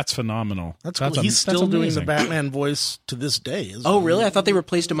 That's phenomenal. That's cool. He's still doing the Batman voice to this day. Isn't Oh, he? really? I thought they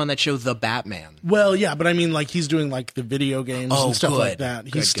replaced him on that show, The Batman. Well, yeah, but I mean, like, he's doing, like, the video games and stuff like that.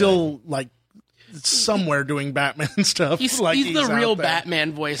 He's still, like, somewhere doing Batman stuff. He's like the real out there.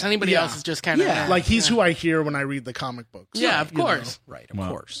 Batman voice. Anybody else is just kind of... Like, he's who I hear when I read the comic books. Yeah, of course. Right, of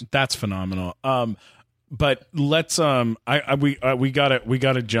course. That's phenomenal. But let's we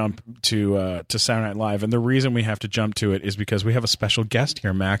gotta jump to Saturday Night Live, and the reason we have to jump to it is because we have a special guest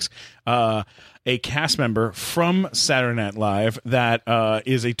here, Max, a cast member from Saturday Night Live that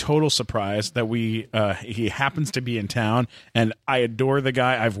is a total surprise that he happens to be in town, and I adore the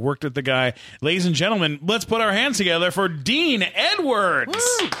guy. I've worked with the guy. Ladies and gentlemen, let's put our hands together for Dean Edwards.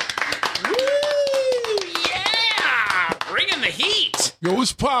 Woo! Yeah! Bringing the heat! Yo,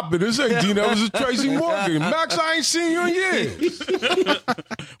 what's poppin'? This ain't Dean Edwards, it's Tracy Morgan. Max, I ain't seen you in years.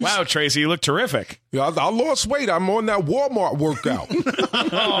 Wow, Tracy, you look terrific. Yeah, I lost weight. I'm on that Walmart workout.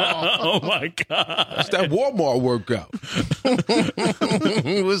 Oh my God. That's that Walmart workout.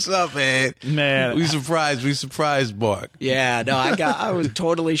 What's up, man? Man. We surprised, Mark. Yeah, no, I was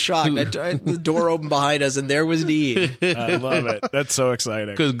totally shocked. The door opened behind us, and there was Dean. I love it. That's so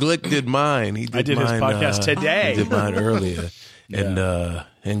exciting. Because Glick did mine. I did his podcast today. He did mine earlier.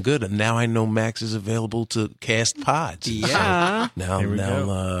 And good. And now I know Max is available to cast pods. Yeah. Now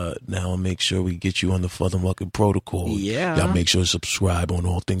I'll make sure we get you on the Father Muckin' Protocol. Yeah. Y'all make sure to subscribe on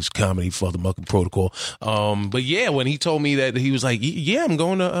All Things Comedy, Father Muckin' Protocol. But yeah, when he told me that, he was like, yeah, I'm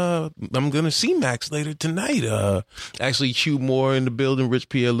gonna see Max later tonight. Actually, Hugh Moore in the building, Rich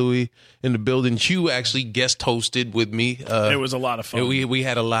Pierre-Louis in the building. Hugh actually guest hosted with me. It was a lot of fun. We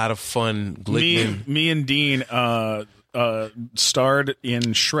had a lot of fun. Me and Dean starred in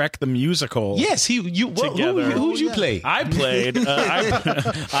Shrek the Musical. Yes, together. Who'd you play? I played.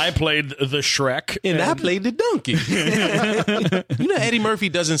 I played the Shrek, and I played the donkey. You know, Eddie Murphy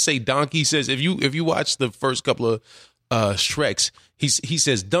doesn't say donkey. He says if you watch the first couple of Shreks, he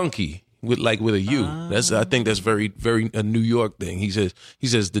says donkey with a U. I think that's very very a New York thing. He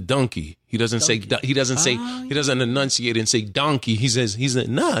says the donkey. He doesn't enunciate and say donkey. He's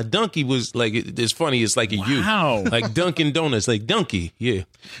nah, donkey was like, it's funny. It's like a U. Wow. Like Dunkin' Donuts, like donkey. Yeah.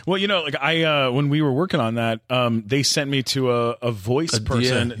 Well, like when we were working on that, they sent me to a voice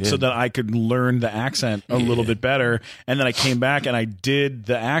person so that I could learn the accent a little bit better. And then I came back and I did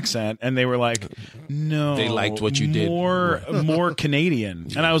the accent, and they were like, no. They liked what you did. More Canadian.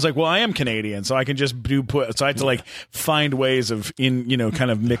 And I was like, well, I am Canadian, so I can just so I had to find ways of kind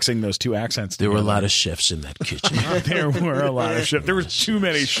of mixing those two accents. There were a lot of chefs in that kitchen. There were a lot of chefs. There were too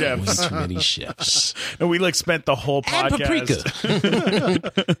many chefs. Too many chefs. And we like spent the whole podcast. And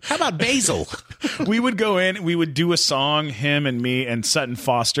paprika. How about basil? We would go in. We would do a song. Him and me and Sutton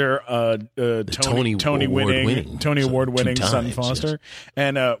Foster, Tony Award-winning. Award-winning Two Sutton times, Foster, yes.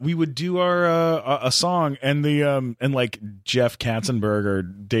 and we would do our a song, and and like Jeff Katzenberg or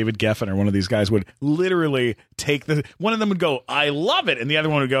David Geffen or one of these guys would literally take one of them would go, "I love it," and the other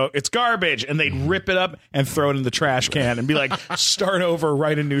one would go, "It's garbage," and they'd rip it up and throw it in the trash can and be like, "Start over,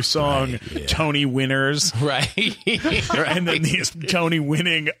 write a new song." Right, yeah. Tony winners, Right. and then these Tony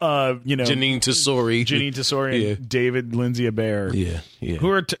winning, Janine Tesori. and David Lindsay Abair, Yeah. who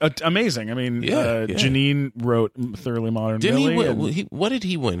are amazing. I mean, Yeah. Janine wrote Thoroughly Modern Didn't Billy. he win? and What did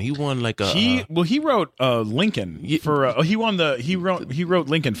he win? He won like a. he wrote Lincoln for he wrote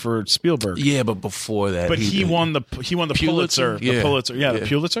Lincoln for Spielberg. Yeah, but before that, But he won the Pulitzer. Yeah. The Pulitzer. Yeah, Yeah. the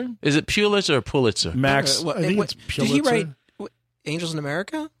Pulitzer. Is it Pulitzer or Pulitzer? Max. I think it's Did he Pulitzer. write Angels in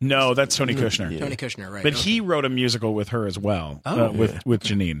America? No, that's Tony Kushner. Tony Kushner, right? But he wrote a musical with her as well. With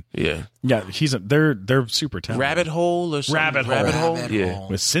Janine. Yeah. Yeah, they're super talented. Rabbit Hole or something? Rabbit Hole. Rabbit Yeah. Hole.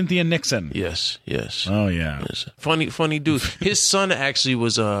 With Cynthia Nixon. Yes. Oh yeah. Yes. Funny dude. His son actually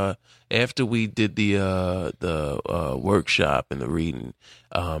was after we did the workshop and the reading,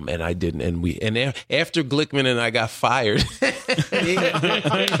 and I didn't, and after Glickman and I got fired,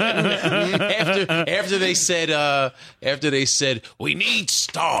 after they said we need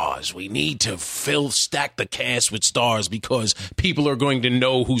stars, we need to stack the cast with stars because people are going to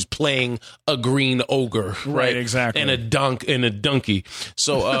know who's playing a green ogre, right? Exactly. And a donkey.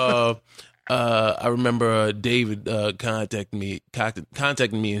 So. I remember David contacting me,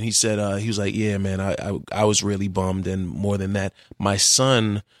 and he said he was like, "Yeah, man, I was really bummed, and more than that, my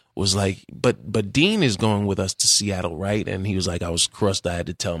son was like, but Dean is going with us to Seattle, right?" And he was like, "I was crushed. I had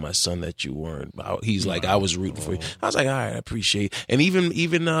to tell my son that you weren't." He's like, "I was rooting for you." I was like, "All right, I appreciate it." And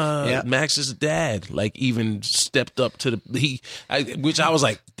even Max's dad like even stepped up to which I was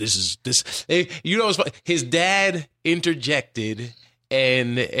like, "This." You know, his dad interjected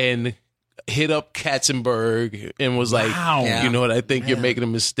and hit up Katzenberg and was like, Wow. you know what, I think you're making a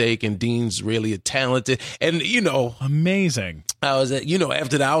mistake and Dean's really a talented, and Amazing. I was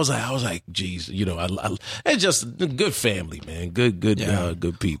after that I was like, geez, it's just a good family, man. Good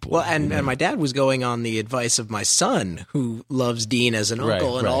people. Well, and my dad was going on the advice of my son, who loves Dean as an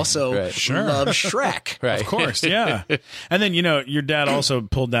uncle and also loves Shrek. Right. Of course, yeah. And then your dad also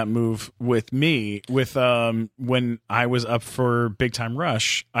pulled that move with me with when I was up for Big Time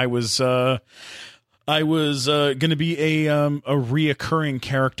Rush. I was going to be a reoccurring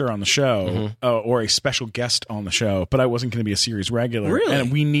character on the show or a special guest on the show, but I wasn't going to be a series regular. Really?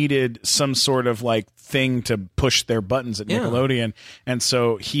 And we needed some sort of like thing to push their buttons at Nickelodeon, and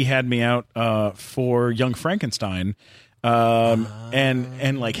so he had me out for Young Frankenstein.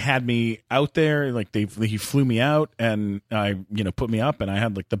 And like had me out there, like he flew me out and put me up, and I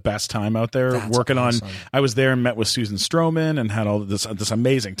had like the best time out there. That's working awesome. on. I was there and met with Susan Stroman and had all this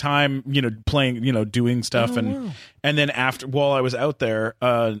amazing time, playing, doing stuff, and then while I was out there,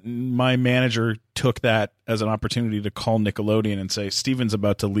 my manager took that as an opportunity to call Nickelodeon and say, Steven's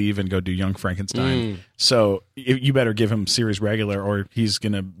about to leave and go do Young Frankenstein. So you better give him series regular or he's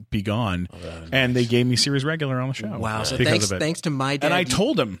going to be gone. And they gave me series regular on the show. Wow. So because of it. thanks to my dad. And I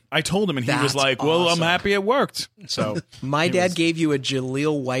told him, and he was That's like, well, awesome. I'm happy it worked. So my dad gave you a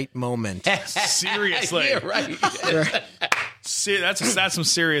Jaleel White moment. seriously. Yeah, right. That's some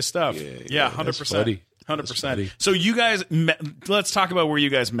serious stuff. Yeah, 100%. funny. 100%. So you guys met, let's talk about where you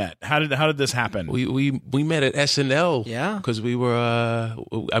guys met. How did this happen? We met at SNL. Yeah. Because we were,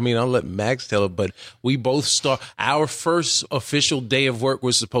 I'll let Max tell it, but we both our first official day of work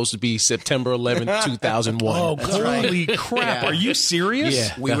was supposed to be September 11th, 2001. Oh, holy crap. Are you serious?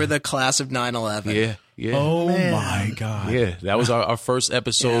 Yeah. We were the class of 9/11. Yeah. Yeah. Oh my God. Yeah, that was our first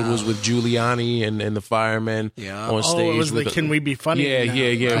episode was with Giuliani and the firemen on stage. Oh, it was with the Can We Be Funny? Yeah, now?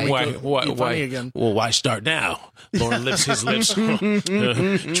 yeah. Right? Why? Be funny again. Well, why start now? Lauren lifts his lips.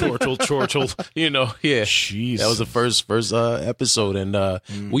 Chortle. Yeah. Jeez. That was the first episode,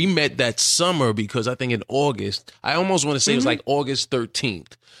 and we met that summer because I think in August. I almost want to say it was like August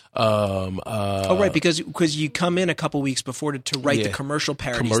 13th. Right, because you come in a couple weeks before to write the commercial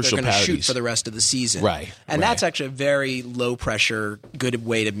parodies Commercial they're going to shoot parodies. for the rest of the season. Right, And right. that's actually a very low pressure, good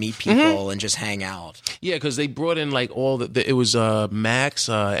way to meet people and just hang out. Yeah, because they brought in like all it was Max,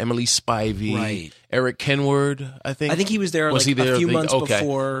 Emily Spivey, Right. Eric Kenward. I think I think he was there Was like he there? a few Okay. months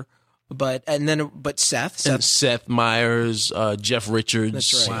before But Seth Meyers, Jeff Richards,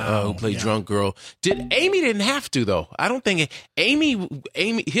 That's right. who played Drunk Girl. Amy didn't have to though. I don't think Amy.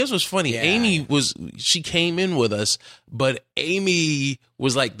 Here's what's funny. Yeah. Amy she came in with us, but Amy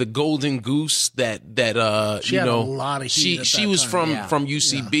was like the golden goose that She had a lot of heat She at was that time. from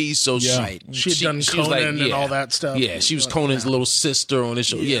UCB, so She had done was Conan and all that stuff. Yeah, she was Conan's little sister on the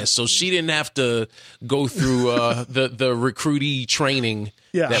show. Yeah, so she didn't have to go through the recruitee training.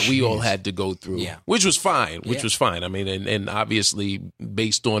 Yeah. That we all had to go through, which was fine. I mean, and obviously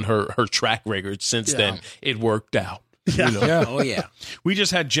based on her track record since then, it worked out. Yeah. You know? Oh yeah. We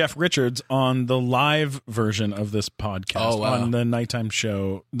just had Jeff Richards on the live version of this podcast on the nighttime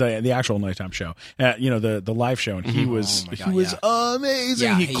show, the actual nighttime show. The live show, and he was amazing.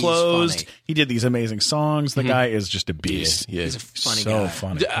 Yeah, he he's closed. funny. He did these amazing songs. The guy is just a beast. Yeah. He's a funny so guy.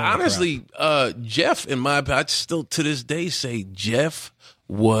 funny. Honestly, Jeff, I still to this day say Jeff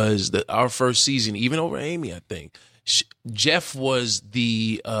was our first season, even over Amy. I think Jeff was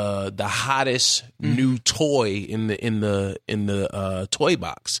the hottest new toy in the toy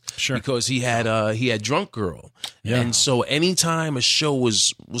box. Sure. Because he had Drunk Girl, and so anytime a show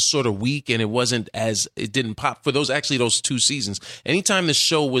was sort of weak and it didn't pop for those 2 seasons. Anytime the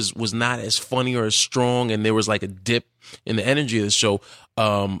show was not as funny or as strong, and there was like a dip in the energy of the show,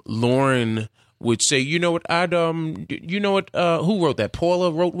 Lauren would say, who wrote that?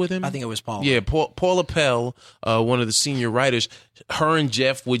 Paula wrote with him? I think it was Paula. Yeah, Paula Pell, one of the senior writers. Her and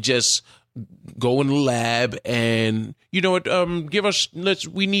Jeff would just go in the lab and, we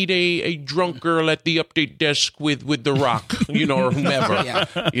need a drunk girl at the update desk with The Rock, or whomever,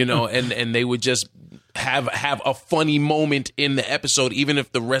 and they would just have a funny moment in the episode, even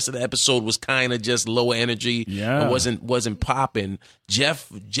if the rest of the episode was kind of just low energy and wasn't popping.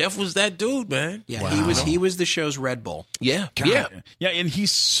 Jeff was that dude, man. Yeah, he was the show's Red Bull. Yeah, yeah, and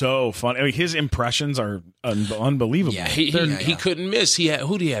he's so funny. I mean, his impressions are unbelievable. Yeah, he couldn't miss.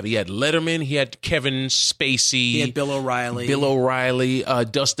 Who do he have? He had Letterman. He had Kevin Spacey. He had Bill O'Reilly.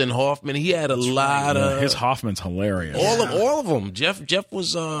 Dustin Hoffman. He had a lot of his Hoffman's hilarious. All of them. Jeff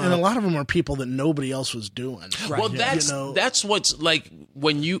was, and a lot of them are people that nobody else was doing. Right. Well, that's what's like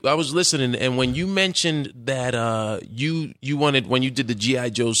when I was listening, and when you mentioned that you wanted, when you did the G.I.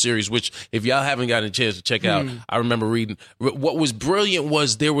 Joe series, which if y'all haven't gotten a chance to check out, I remember reading. What was brilliant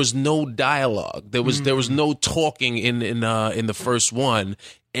was there was no dialogue. There was no talking in the first one.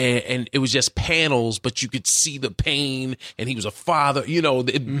 And it was just panels, but you could see the pain, and he was a father.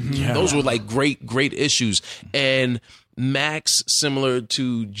 Those were like great issues. And Max, similar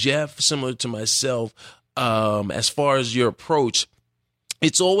to Jeff, similar to myself, as far as your approach,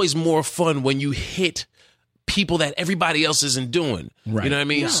 it's always more fun when you hit people that everybody else isn't doing. Right. You know what I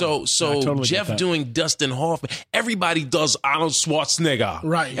mean? Yeah. So totally Jeff doing Dustin Hoffman, everybody does Arnold Schwarzenegger.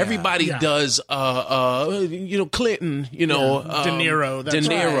 Right. Everybody does Clinton, De Niro. De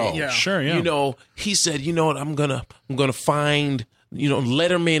Niro. Right. Yeah. Sure, yeah. He said, I'm gonna find,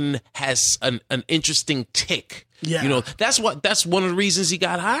 Letterman has an interesting tick. Yeah. That's one of the reasons he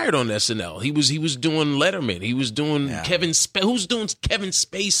got hired on SNL. He was doing Letterman. He was doing who's doing Kevin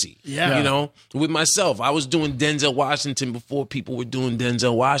Spacey? Yeah. With myself, I was doing Denzel Washington before people were doing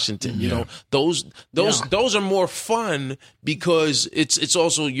Denzel Washington. Those are more fun because it's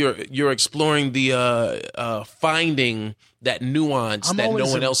also you're exploring the finding that nuance that no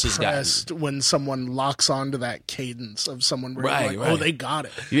one else has gotten. When someone locks onto that cadence of someone where Right, you're like, right. oh, they got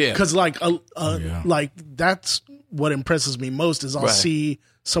it. Yeah. Because like that's what impresses me most is I'll see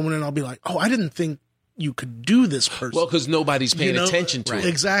someone and I'll be like, oh, I didn't think you could do this person. Well, because nobody's paying attention to it.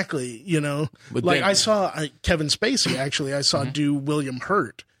 Exactly. But like then- I saw Kevin Spacey, actually, I saw do William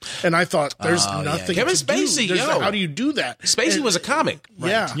Hurt. And I thought, there's nothing Kevin to do. Spacey, How do you do that? Spacey was a comic.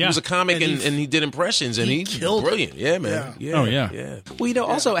 Yeah. He was a comic and he did impressions and he killed brilliant. it. Yeah, man. Yeah. Oh, yeah. Well,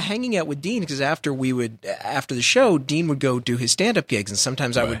 also hanging out with Dean, because after the show, Dean would go do his stand-up gigs, and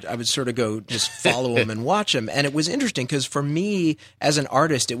sometimes I would sort of go just follow him and watch him, and it was interesting because for me as an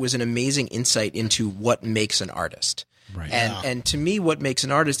artist, it was an amazing insight into what makes an artist. Right. And to me, what makes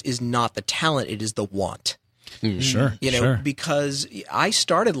an artist is not the talent; it is the want. Sure. Because I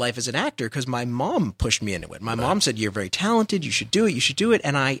started life as an actor because my mom pushed me into it. My mom said, you're very talented. You should do it.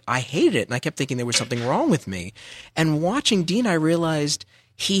 And I hated it. And I kept thinking there was something wrong with me. And watching Dean, I realized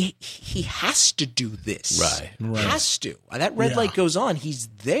he has to do this. Right. Has to. That red light goes on. He's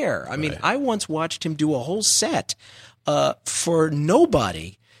there. I mean, I once watched him do a whole set for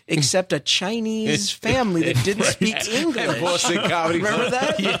nobody except a Chinese family that didn't speak English. Boston Comedy Remember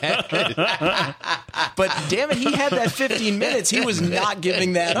that? But damn it, he had that 15 minutes. He was not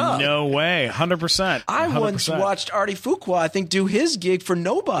giving that up. No way. 100%. I once watched Artie Fuqua, I think, do his gig for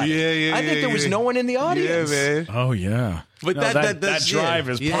nobody. I think there was no one in the audience. Yeah, man. Oh, yeah. But No, that drive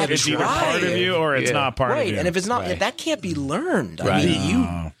is it's either part of you or it's not part of you. Right, and if it's not, that can't be learned. I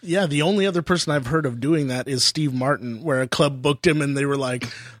mean, Yeah, the only other person I've heard of doing that is Steve Martin, where a club booked him and they were like,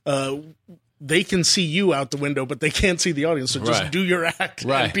 they can see you out the window, but they can't see the audience. So just do your act,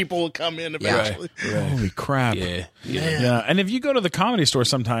 and people will come in eventually. Holy crap! Yeah. And if you go to the Comedy Store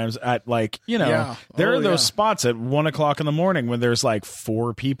sometimes at there are those spots at 1 o'clock in the morning when there's like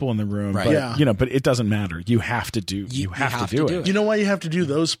 4 people in the room. But, but it doesn't matter. You have to do. You have to do it. You know why you have to do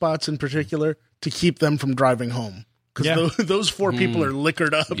those spots in particular? To keep them from driving home. Because those 4 people are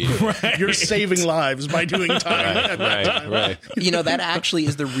liquored up. Yeah. You're saving lives by doing time at that time. Right. That actually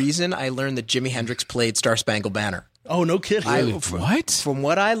is the reason I learned that Jimi Hendrix played Star Spangled Banner. Oh, no kidding. What? From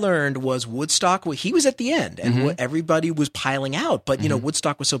what I learned was Woodstock, he was at the end, and everybody was piling out. But,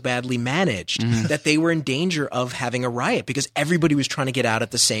 Woodstock was so badly managed that they were in danger of having a riot because everybody was trying to get out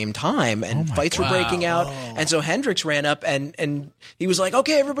at the same time, and fights were breaking out. And so Hendrix ran up, and he was like,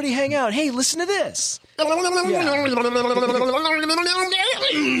 okay, everybody hang out. Hey, listen to this. Wow.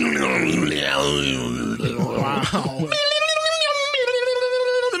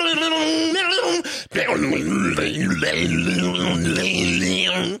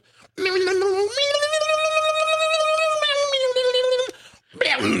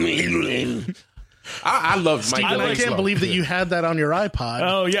 I love Mike. Stephen, I can't believe that you had that on your iPod.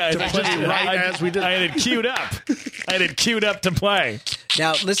 Oh yeah, as we did. I had it queued up. I had it queued up to play.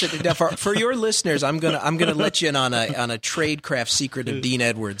 Now listen, for your listeners, I'm gonna let you in on a tradecraft secret of Dean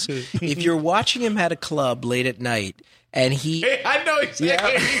Edwards. If you're watching him at a club late at night, and I know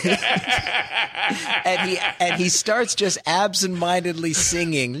exactly. and he starts just absentmindedly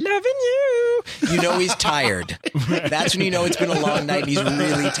singing "Loving You," he's tired. That's when you know it's been a long night and he's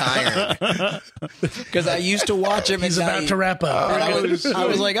really tired. Because I used to watch him. He's about to wrap up. I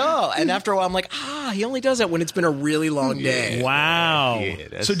was like, oh, and after a while I'm like, he only does that when it's been a really long day. Wow.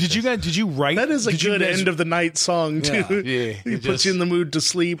 Yeah, so did you write? That is a good end of the night song too. Yeah, he puts you in the mood to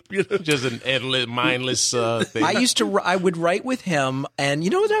sleep. Just an endless, mindless thing. I would write with him, and you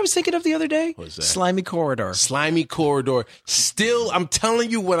know what I was thinking of the other day? What's that? Slimy Corridor. Slimy Corridor. Still, I'm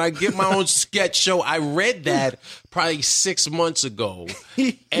telling you, when I get my own sketch show, I read that probably 6 months ago,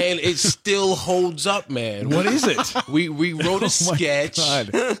 and it still holds up, man. What is it? We wrote a sketch.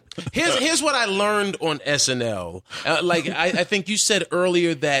 Here's what I learned on SNL. I think you said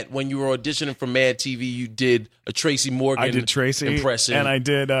earlier that when you were auditioning for Mad TV, you did a Tracy Morgan. I did Tracy impression, and I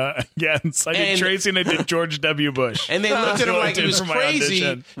did Tracy, and I did George W. Bush. And they looked at him like it was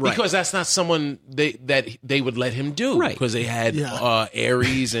crazy because that's not someone that they would let him do, because they had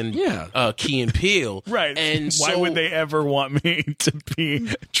Aries and Key and Peele, right? And why would they ever want me to be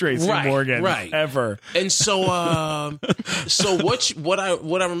Tracy Morgan, ever? And so what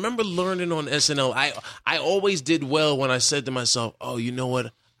I remember learning on SNL, I always did well when I said to myself, oh, you know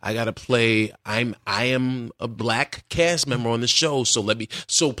what? I gotta play. I am a black cast member on the show, so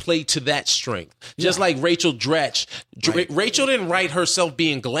play to that strength. Just like Rachel Dratch. Rachel didn't write herself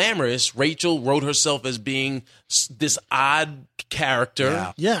being glamorous. Rachel wrote herself as being this odd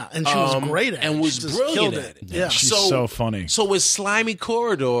character. Yeah, and she was great at it. And was brilliant at it. Yeah, she's so funny. So with Slimy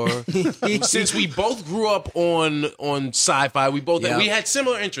Corridor, since we both grew up on sci-fi, we had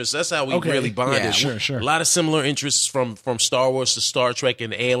similar interests. That's how we really bonded. Yeah, sure. A lot of similar interests from Star Wars to Star Trek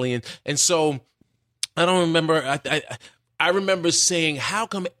and Alien. And so I don't remember. I remember saying, how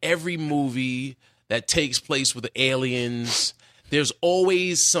come every movie that takes place with aliens, there's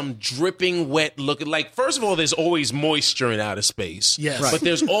always some dripping wet look? Like, first of all, there's always moisture in outer space. Yes. But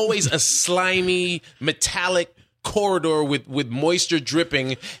there's always a slimy, metallic corridor with moisture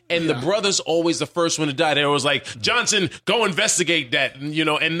dripping, and the brother's always the first one to die. They was like, Johnson, go investigate that,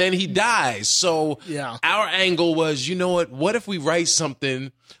 and then he dies. So our angle was, you know what if we write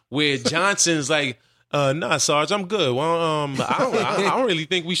something where Johnson's like, nah, Sarge, I'm good. Well, I don't really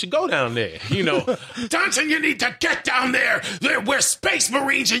think we should go down there. Johnson, you need to get down there. We're Space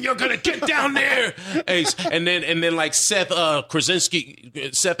Marines, and you're gonna get down there. And then like Seth as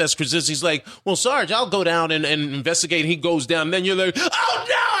Krasinski's like, well, Sarge, I'll go down and investigate. And he goes down. And then you're like, oh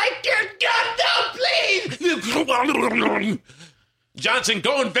no, I can't. God, no, please. Johnson,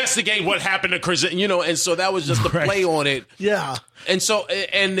 go investigate what happened to Krasinski. And so that was just the play on it. Yeah. And so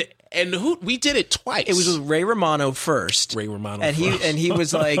and who we did it twice. It was with Ray Romano first. Ray Romano and first. he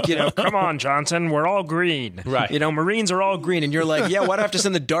was like, come on, Johnson, we're all green. Right. Marines are all green. And you're like, yeah, why do I have to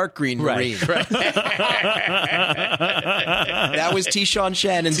send the dark green Marine? Right. That was T-Shawn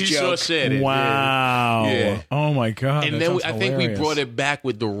Shannon's joke. Shannon. Wow. Yeah. Oh my God. And then I think we brought it back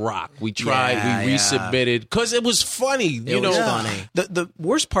with The Rock. We tried, we resubmitted because it was funny. It was funny. The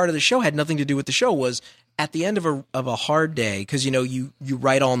worst part of the show had nothing to do with the show. Was at the end of a hard day, because you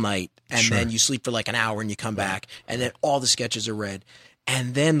write all night and then you sleep for like an hour and you come back and then all the sketches are read.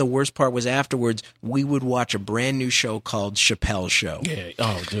 And then the worst part was afterwards, we would watch a brand new show called Chappelle's Show. Yeah.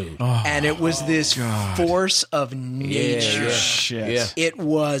 Oh, dude. And it was this force of nature. Yeah. Shit.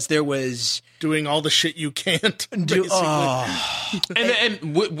 Yeah. There was doing all the shit you can't do. basically.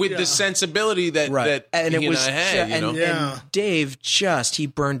 And with the sensibility that and he it was and I had, and Dave he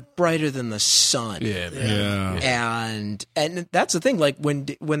burned brighter than the sun. Yeah, man. And that's the thing. Like when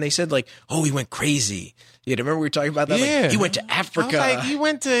they said like, oh, he went crazy. Remember we were talking about that? Yeah. Like, he went to Africa. I was like, he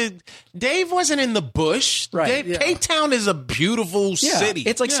went to. Think wasn't in the bush. Right. K-Town is a beautiful city.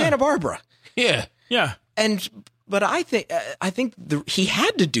 It's like Santa Barbara. Yeah. Yeah. But I think he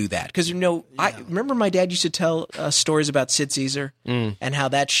had to do that because I remember my dad used to tell stories about Sid Caesar and how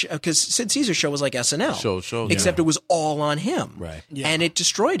that because Sid Caesar's show was like SNL, show, except it was all on him, right? Yeah. And it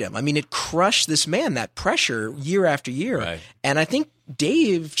destroyed him. I mean, it crushed this man, that pressure year after year, right. And I think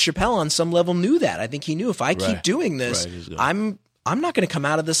Dave Chappelle on some level knew that. I think he knew if I keep doing this, I'm not going to come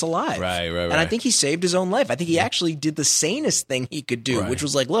out of this alive. Right. And I think he saved his own life. I think he actually did the sanest thing he could do, which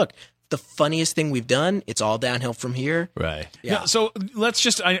was like, look, the funniest thing we've done, it's all downhill from here. Right. Yeah. No, so let's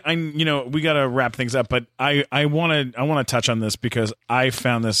just we got to wrap things up, but I want to touch on this because I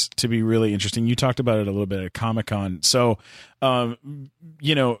found this to be really interesting. You talked about it a little bit at Comic-Con. So I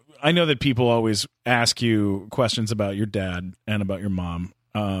know that people always ask you questions about your dad and about your mom.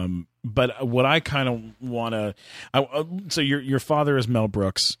 But what I kind of want to, so your father is Mel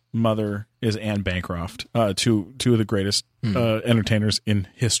Brooks, mother is Anne Bancroft, two of the greatest entertainers in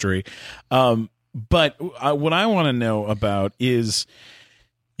history. But what I want to know about is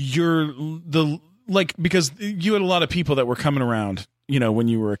because you had a lot of people that were coming around, when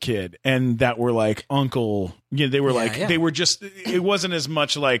you were a kid, and that were like uncle. They were they were just. It wasn't as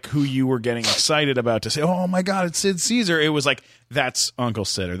much like who you were getting excited about to say, "Oh my God, it's Sid Caesar." It was like that's Uncle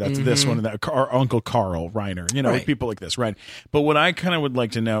Sid, or that's this one, that or Uncle Carl Reiner. People like this, right? But what I kind of would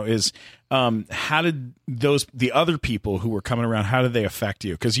like to know is, how did the other people who were coming around? How did they affect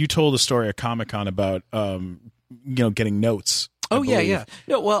you? Because you told a story at Comic-Con about getting notes. Oh yeah.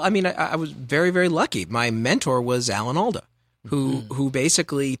 No, well, I mean, I was very, very lucky. My mentor was Alan Alda, who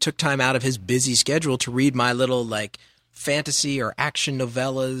basically took time out of his busy schedule to read my little like fantasy or action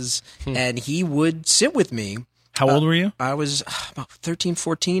novellas, and he would sit with me. How old were you? I was about 13,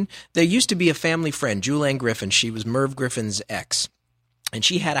 14. There used to be a family friend, Julianne Griffin. She was Merv Griffin's ex. And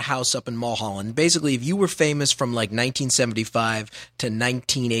she had a house up in Mulholland. Basically, if you were famous from like 1975 to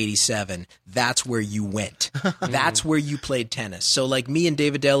 1987, that's where you went. That's where you played tennis. So like me and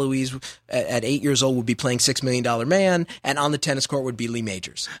David DeLuise at 8 years old would be playing $6 Million Man, and on the tennis court would be Lee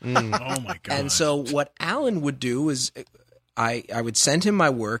Majors. Oh my God. And so what Alan would do is I would send him my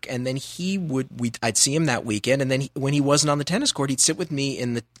work, and then I'd see him that weekend, and then when he wasn't on the tennis court, he'd sit with me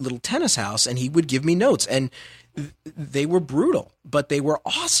in the little tennis house, and he would give me notes. And they were brutal, but they were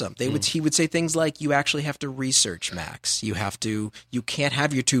awesome. He would say things like, "You actually have to research, Max. You can't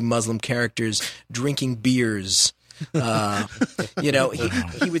have your two Muslim characters drinking beers."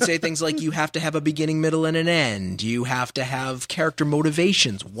 He would say things like, "You have to have a beginning, middle, and an end. You have to have character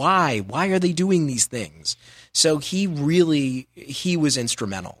motivations. Why are they doing these things?" So he was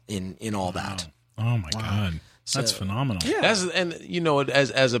instrumental in all that. Oh my God. That's phenomenal. Yeah.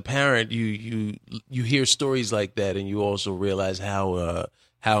 As a parent, you hear stories like that, and you also realize how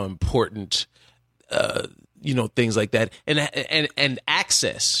important things like that and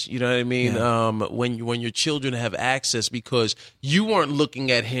access. You know what I mean? Yeah. When your children have access, because you weren't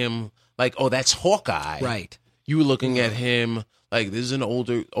looking at him like, oh, that's Hawkeye, right? You were looking at him like, this is an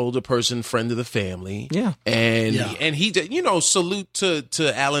older person, friend of the family. Yeah. And he did, salute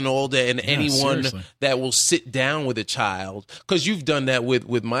to Alan Alda and anyone that will sit down with a child. Because you've done that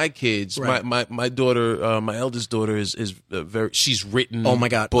with my kids. Right. My daughter, my eldest daughter is she's written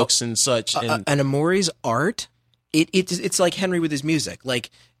books and such. And Amori's art, it's like Henry with his music. Like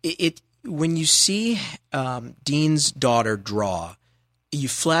when you see Dean's daughter draw, you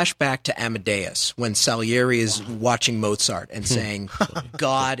flash back to Amadeus when Salieri is watching Mozart and saying,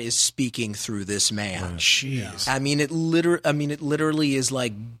 "God is speaking through this man." Jeez. I mean, it literally is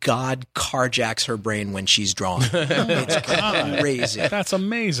like God carjacks her brain when she's drawing. It's crazy. That's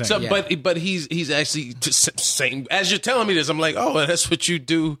amazing. So, but he's actually just saying, as you're telling me this, I'm like, oh, that's what you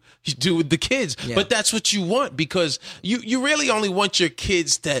do with the kids. Yeah. But that's what you want, because you really only want your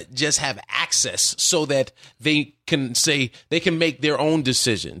kids to just have access so that they can make their own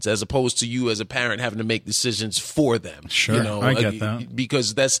decisions, as opposed to you as a parent having to make decisions for them. Sure, I get that.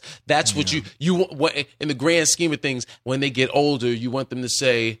 Because that's what you want in the grand scheme of things. When they get older, you want them to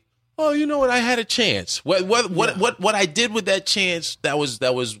say, "Oh, you know what? I had a chance. What I did with that chance, that was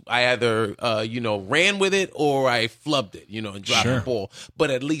I either ran with it or I flubbed it, and dropped the ball.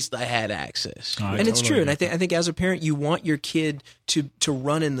 But at least I had access." And it's true. And I think as a parent, you want your kid to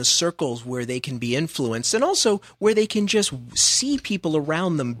run in the circles where they can be influenced, and also where they can just see people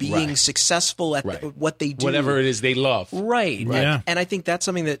around them being successful at what they do, whatever it is they love. Right. Yeah. And I think that's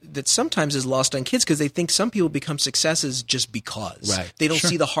something that sometimes is lost on kids, because they think some people become successes just because they don't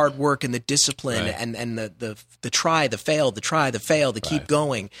see the hard work and the discipline and the try, the fail, the keep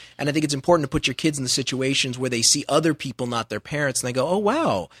going. And I think it's important to put your kids in the situations where they see other people, not their parents, and they go, "Oh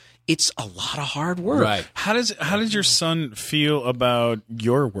wow, it's a lot of hard work." Right. How does your son feel about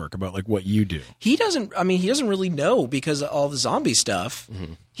your work, about like what you do? He doesn't really know, because of all the zombie stuff.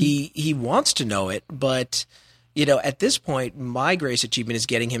 Mm-hmm. He wants to know it, but at this point, my greatest achievement is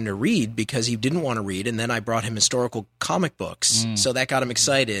getting him to read, because he didn't want to read, and then I brought him historical comic books, so that got him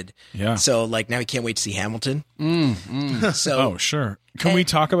excited. Yeah. So now he can't wait to see Hamilton. So Oh, sure. Can we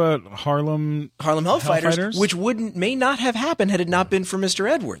talk about Harlem Hellfighters, which may not have happened had it not been for Mr.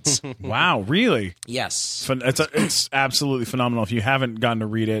 Edwards. Wow, really? Yes. It's absolutely phenomenal. If you haven't gotten to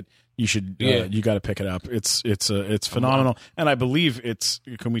read it, you should. You got to pick it up. It's phenomenal, and I believe it's.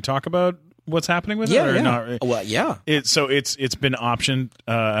 Can we talk about what's happening with it? Or not? Well, yeah. It's been optioned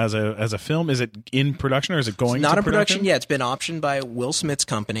as a film. Is it in production, or is it going? It's not to in production yet. It's been optioned by Will Smith's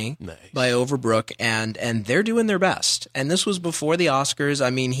company, by Overbrook, and they're doing their best. And this was before the Oscars. I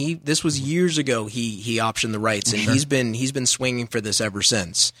mean, this was years ago. He optioned the rights, and he's been swinging for this ever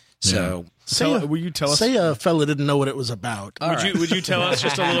since. So. Will you tell us? Say a fella didn't know what it was about. Would you tell us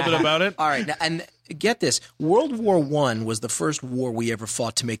just a little bit about it? All right, now, and get this: World War I was the first war we ever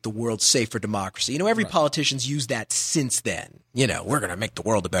fought to make the world safe for democracy. Every politician's used that since then. We're going to make the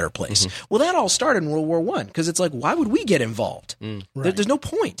world a better place. Well, that all started in World War I, because it's like, why would we get involved? There's no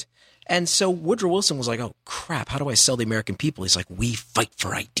point. And so Woodrow Wilson was like, "Oh crap, how do I sell the American people?" He's like, "We fight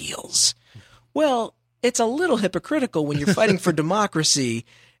for ideals." Well, it's a little hypocritical when you're fighting for democracy.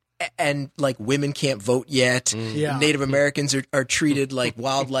 And like women can't vote yet. Native Americans are treated like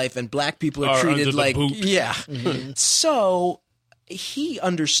wildlife, and black people are treated like So he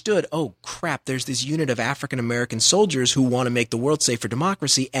understood, oh crap, there's this unit of African American soldiers who want to make the world safe for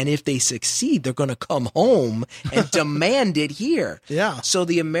democracy, and if they succeed, they're going to come home and demand it here. Yeah. So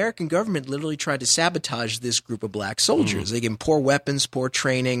the American government literally tried to sabotage this group of black soldiers. They gave them poor weapons, poor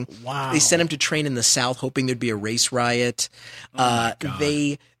training. Wow. They sent them to train in the South, hoping there'd be a race riot.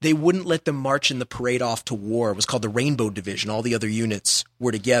 They wouldn't let them march in the parade off to war. It was called the Rainbow Division. All the other units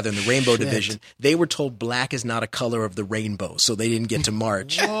were together in the Rainbow Division. They were told black is not a color of the rainbow, so they didn't get to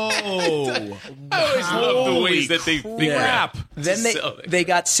march. Whoa! I always love the ways that they rap. Then they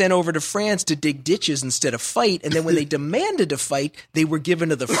got sent over to France to dig ditches instead of fight, and then when they demanded to fight, they were given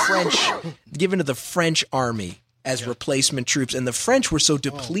to the French army as replacement troops. And the French were so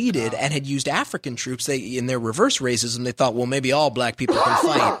depleted and had used African troops, in their reverse racism, they thought, well, maybe all black people can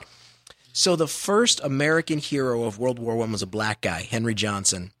fight. So the first American hero of World War I was a black guy, Henry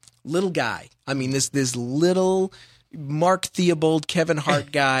Johnson. Little guy. I mean, this little Mark Theobald, Kevin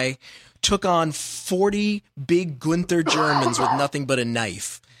Hart guy took on 40 big Gunther Germans with nothing but a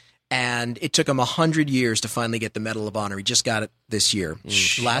knife. And it took him 100 years to finally get the Medal of Honor. He just got it this year,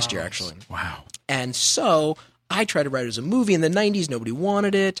 last year, actually. Wow. And so I tried to write it as a movie in the 90s. Nobody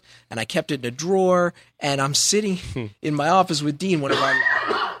wanted it. And I kept it in a drawer. And I'm sitting in my office with Dean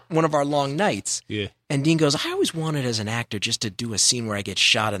one of our long nights. Yeah. And Dean goes, I always wanted as an actor just to do a scene where I get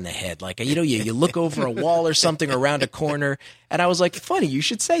shot in the head. Like, you look over a wall or something around a corner. And I was like, funny, you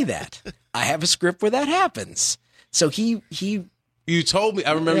should say that. I have a script where that happens. So he You told me.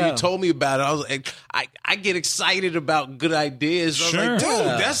 I remember you told me about it. I was like, I get excited about good ideas. I was like,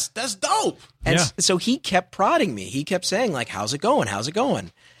 dude, that's dope. And so he kept prodding me. He kept saying, like, how's it going? How's it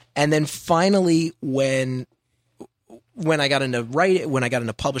going? And then finally, when when I got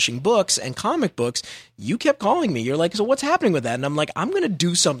into publishing books and comic books, you kept calling me. You're like, so what's happening with that? And I'm like, I'm going to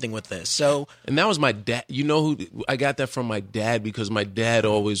do something with this. So, and that was my dad. You know who I got that from? My dad, because my dad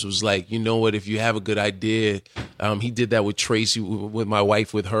always was like, you know what? If you have a good idea, he did that with Tracy, with my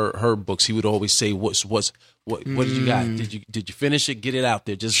wife, with her books. He would always say, what did you got? Did you finish it? Get it out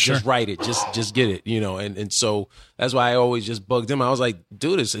there. Just write it. Just get it. You know. And so that's why I always just bugged him. I was like,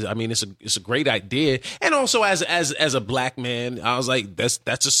 dude, it's a great idea. And also as a black man, I was like,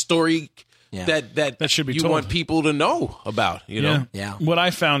 that's a story. Yeah. That should be you told. Want people to know about, you know? Yeah. What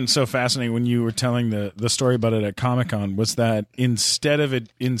I found so fascinating when you were telling the story about it at Comic-Con was that instead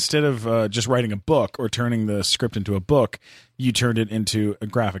of just writing a book or turning the script into a book, you turned it into a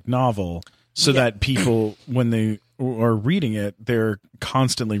graphic novel so that people, when they are reading it, they're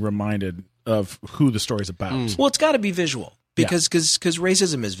constantly reminded of who the story's about. Well, it's got to be visual. Because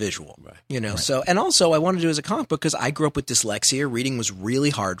racism is visual, you know. Right. So, and also I wanted to do it as a comic book because I grew up with dyslexia. Reading was really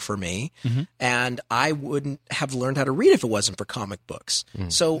hard for me, and I wouldn't have learned how to read if it wasn't for comic books.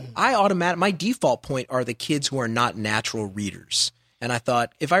 So my default point are the kids who are not natural readers. And I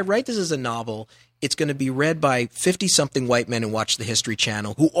thought, if I write this as a novel, it's going to be read by 50-something white men who watch the History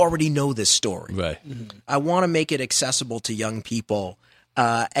Channel who already know this story. Right. I want to make it accessible to young people.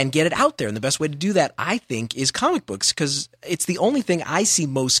 And get it out there. And the best way to do that, I think, is comic books because it's the only thing I see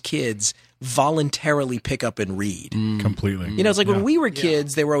most kids voluntarily pick up and read. Completely. You know, it's like when we were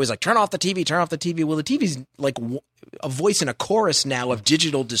kids, they were always like, turn off the TV, turn off the TV. Well, the TV's like a voice in a chorus now of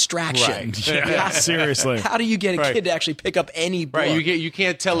digital distraction. Right. Yeah. Seriously. How do you get a kid to actually pick up any book? Right. You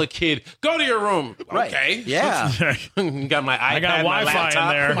can't tell a kid, go to your room. Right. Okay. Yeah. Got my iPad, I got my Wi-Fi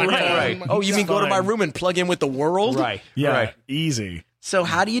laptop. in there. Right. Oh, you mean go to my room and plug in with the world? Right. Yeah. Right. Easy. So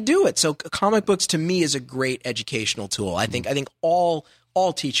how do you do it? So comic books to me is a great educational tool. I think all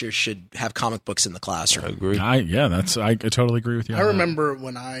teachers should have comic books in the classroom. I agree. I totally agree with you. I remember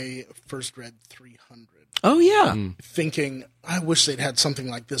when I first read 300. Oh yeah. Thinking, I wish they'd had something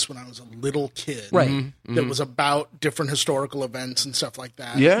like this when I was a little kid. Right. That was about different historical events and stuff like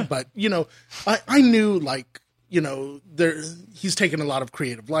that. Yeah. But, you know, I knew, like, you know, he's taken a lot of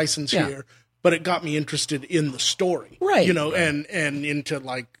creative license here. But it got me interested in the story, right? You know, and into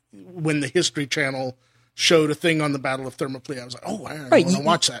like when the History Channel showed a thing on the Battle of Thermopylae, I was like, oh, I want to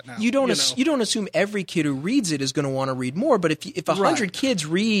watch that now. You don't assume every kid who reads it is going to want to read more. But if 100 kids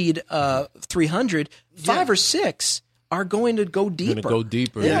read 300, 5 or 6 are going to go deeper. Go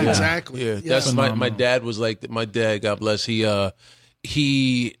deeper. Yeah, exactly. Yeah, that's my dad was like my dad. God bless.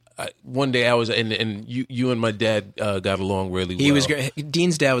 He. One day I was, and you and my dad got along really well. He was great.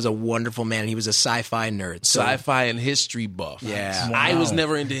 Dean's dad was a wonderful man. He was a sci-fi nerd. Sci-fi and history buff. Yeah. Wow. I was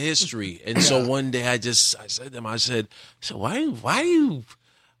never into history. And so one day I said to him, I said,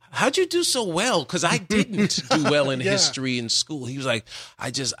 how'd you do so well? Because I didn't do well in history in school. He was like,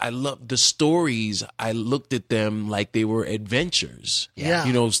 I loved the stories. I looked at them like they were adventures. Yeah.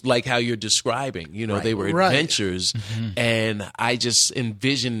 You know, like how you're describing, you know, they were adventures. And I just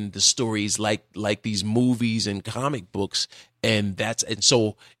envisioned the stories like these movies and comic books. And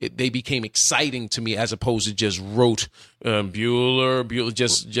so they became exciting to me as opposed to just rote Bueller,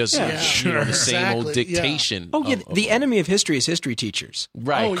 just you know, the same old dictation. Oh yeah, the enemy of history is history teachers,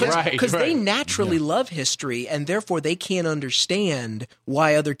 right? Because they naturally love history, and therefore they can't understand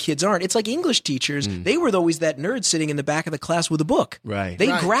why other kids aren't. It's like English teachers; they were always that nerd sitting in the back of the class with a book. Right. They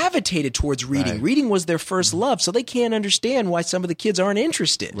gravitated towards reading. Right. Reading was their first love, so they can't understand why some of the kids aren't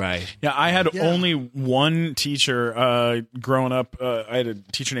interested. Right. Yeah, I had only one teacher growing up. I had a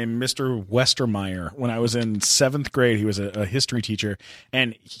teacher named Mr. Westermeyer. When I was in 7th grade, he was a history teacher,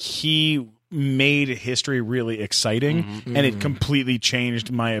 and he made history really exciting, and it completely changed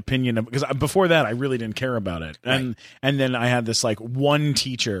my opinion of, because before that I really didn't care about it, and then I had this like one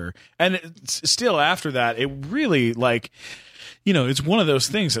teacher, and still after that it really like, you know, it's one of those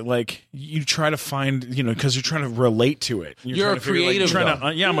things that like you try to find, you know, because you're trying to relate to it. You're a creative,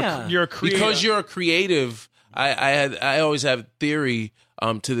 you're a creative. Because you're a creative. I always have a theory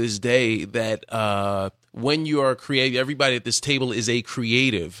to this day that when you are creative, everybody at this table is a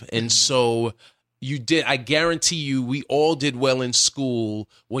creative, and so I guarantee you, we all did well in school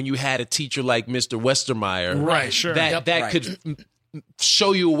when you had a teacher like Mr. Westermeyer, right? Sure, that could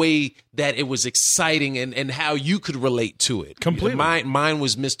show you a way that it was exciting and how you could relate to it. Completely. Mine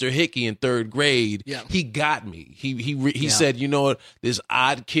was Mr. Hickey in 3rd grade. Yeah. He got me. He said, you know what, this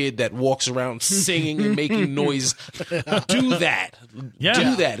odd kid that walks around singing and making noise, do that. Yeah.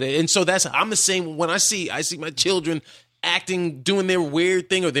 Do that. And so I'm the same when I see my children acting, doing their weird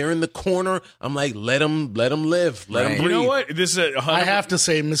thing, or they're in the corner. I'm like, let them live. Let them breathe. You know what? This is I have to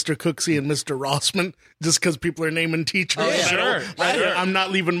say Mr. Cooksey and Mr. Rossman, just because people are naming teachers. Sure. I'm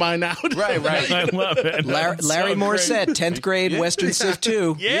not leaving mine out. Right. I love it. Larry Morissette, 10th grade, Western Civ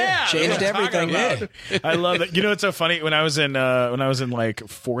 2. Yeah, Changed that's what I'm everything. talking about. I love it. You know, it's so funny. When I was in like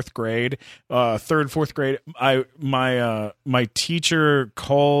fourth grade, fourth grade, my teacher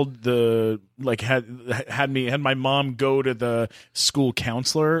called had my mom go to the school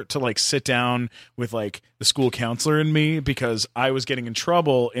counselor to like sit down with like the school counselor and me because I was getting in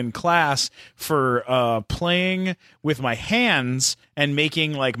trouble in class for playing with my hands and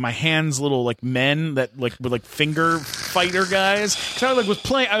making like my hands little like men that like were like finger fighter guys. So I was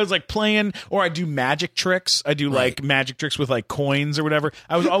playing, or I do magic tricks. I do like magic tricks with like coins or whatever.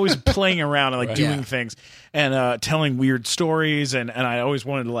 I was always playing around and like doing things and telling weird stories, and I always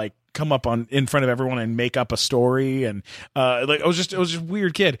wanted to like come up in front of everyone and make up a story, and like I was just a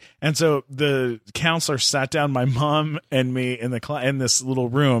weird kid. And so the counselor sat down my mom and me in this little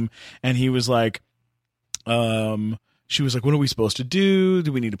room, and he was like, she was like, what are we supposed to do?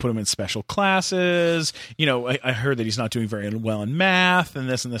 Do we need to put him in special classes? You know, I heard that he's not doing very well in math and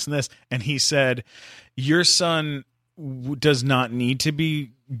this and this and this. And he said, your son does not need to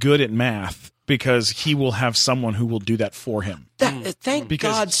be good at math because he will have someone who will do that for him. Thank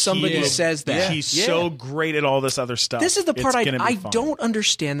God somebody says that. He's so great at all this other stuff. This is the part I don't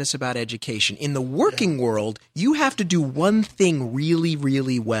understand this about education. In the working world, you have to do one thing really,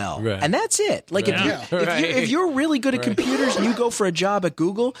 really well. Right. And that's it. Like if you're really good at computers and you go for a job at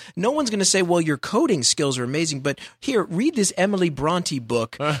Google, no one's going to say, well, your coding skills are amazing, but here, read this Emily Bronte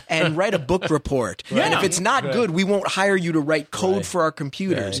book and write a book report. And if it's not good, we won't hire you to write code for our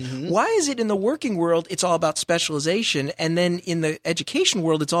computers. Why is it in the working world, it's all about specialization, and then in the education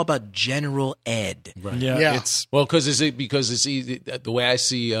world, it's all about general ed. Right. Yeah. Because it's easy. The way I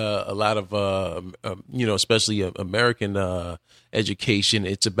see a lot of especially American education,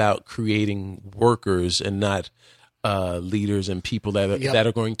 it's about creating workers and not leaders and people that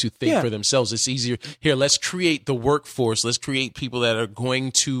are going to think for themselves. It's easier here. Let's create the workforce. Let's create people that are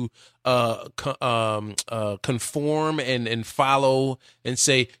going to conform and follow and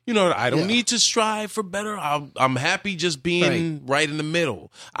say, you know, I don't need to strive for better. I'm happy just being right in the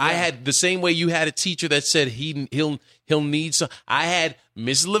middle. I had the same way you had a teacher that said he'll need some. I had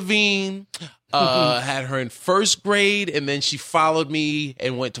Miss Levine. Had her in first grade, and then she followed me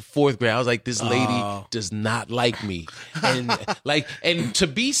and went to fourth grade. I was like, this lady does not like me. And to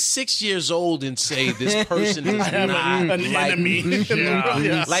be 6 years old and say this person does not like me.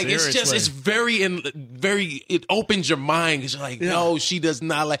 Like, it's very, it opens your mind. It's like, no, she does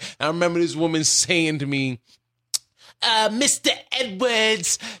not like. I remember this woman saying to me, Mr.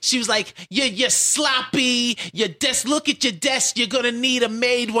 Edwards, she was like, you're sloppy, look at your desk, you're gonna need a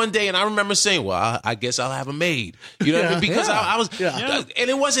maid one day. And I remember saying, well, I guess I'll have a maid. You know what I mean? Because I was, and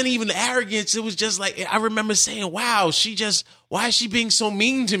it wasn't even arrogance. It was just like, I remember saying, wow, why is she being so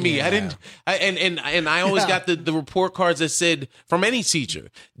mean to me? And I always got the report cards that said, from any teacher,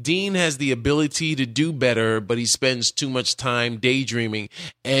 Dean has the ability to do better, but he spends too much time daydreaming.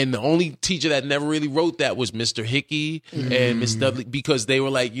 And the only teacher that never really wrote that was Mr. Hickey and Miss Dudley, because they were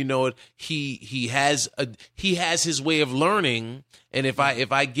like, you know what, he has his way of learning. And if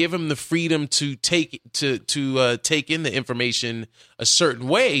I give him the freedom to take in the information a certain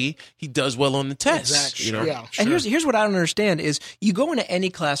way, he does well on the test. Exactly. You know? Yeah. And here's what I don't understand is you go into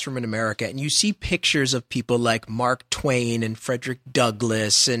any classroom in America and you see pictures of people like Mark Twain and Frederick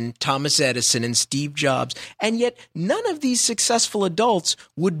Douglass and Thomas Edison and Steve Jobs, and yet none of these successful adults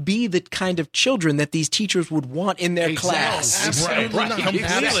would be the kind of children that these teachers would want in their class. Absolutely not.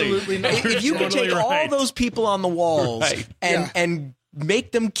 Absolutely not. If you could take all those people on the walls and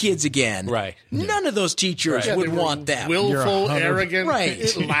make them kids again. Right. None of those teachers would want them. Willful, arrogant,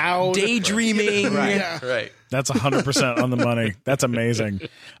 loud, daydreaming. Right. That's 100% on the money. That's amazing.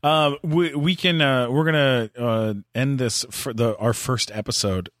 We're gonna end this for our first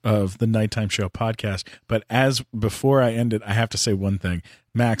episode of the Nighttime Show podcast. But before I end it, I have to say one thing,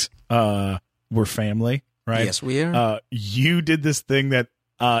 Max. We're family, right? Yes, we are. You did this thing that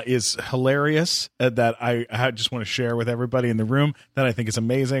is hilarious that I just want to share with everybody in the room that I think is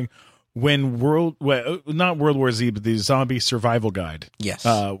amazing. When not World War Z, but the Zombie Survival Guide. Yes.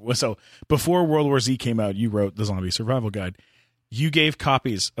 So before World War Z came out, you wrote the Zombie Survival Guide. You gave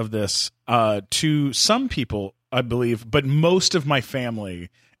copies of this to some people, I believe, but most of my family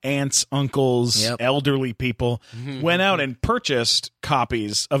aunts, uncles, elderly people went out and purchased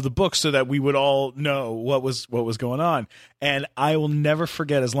copies of the book so that we would all know what was going on. And I will never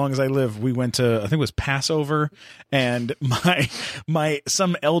forget, as long as I live, we went to, I think it was Passover, and my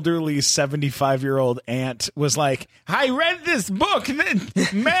some elderly 75-year-old aunt was like, I read this book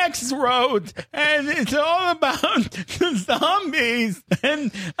that Max wrote, and it's all about the zombies,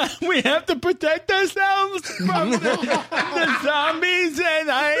 and we have to protect ourselves from the zombies, and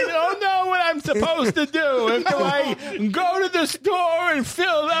I don't know what I'm supposed to do. Do I go to the store and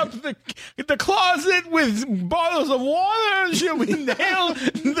fill up the closet with bottles of water? Should we nail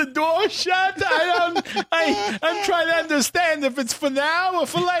the door shut? I'm trying to understand if it's for now or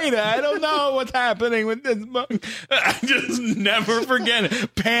for later. I don't know what's happening with this book. I just never forget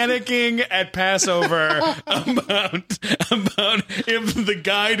panicking at Passover about if the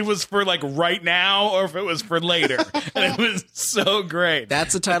guide was for like right now or if it was for later. And it was so great.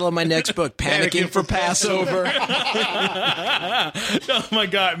 That's the title of my next book, Panicking for Passover. Oh my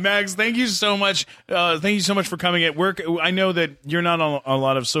God, Max! Thank you so much. Thank you so much for coming at work. I know that you're not on a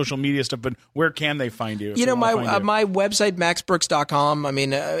lot of social media stuff, but where can they find you? My website, maxbrooks.com. I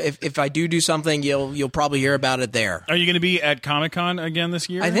mean, if I do something, you'll probably hear about it there. Are you going to be at Comic-Con again this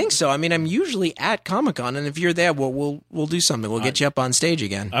year? I think so. I mean, I'm usually at Comic-Con, and if you're there, we'll do something. We'll get you up on stage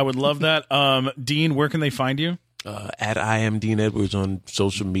again. I would love that. Dean, where can they find you? At I am Dean Edwards on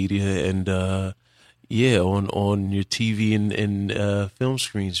social media, and on your TV and film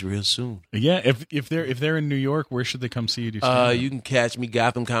screens real soon. Yeah, if they're in New York, where should they come see you do? You can catch me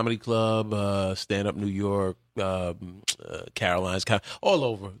Gotham Comedy Club, Stand Up New York, Caroline's, all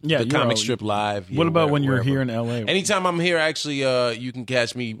over. Yeah, the comic strip live. What about when you're here in LA? Anytime I'm here, actually, you can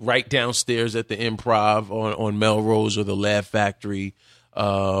catch me right downstairs at the Improv on Melrose or the Laugh Factory.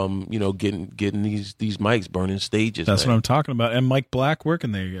 Getting these mics, burning stages. That's what I'm talking about. And Mike Black, where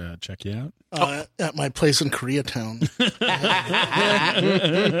can they check you out? At my place in Koreatown.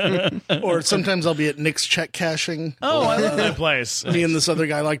 Or sometimes I'll be at Nick's Check Cashing. Oh, I love that place. Me and this other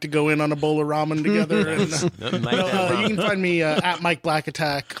guy like to go in on a bowl of ramen together. And, you can find me at Mike Black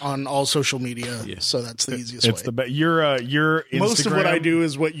Attack on all social media. Yeah. So that's the easiest way. It's the best. Your Instagram. Most of what I do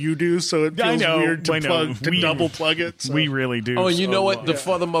is what you do, so it feels weird to double plug it. So. We really do. Oh, and you know what? The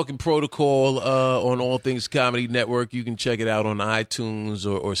Father Muckin Protocol on All Things Comedy Network. You can check it out on iTunes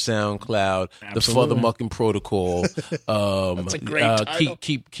or SoundCloud. Absolutely. The Father Muckin Protocol. That's a great title.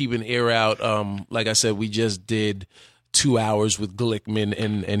 Keep an ear out. Like I said, we just did 2 hours with Glickman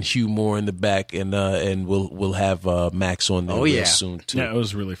and Hugh Moore in the back, and we'll have Max on there real soon too. Yeah, it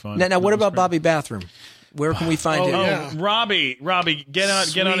was really fun. Now what about Bobby Bathroom? Where can we find him? Yeah. Robbie, get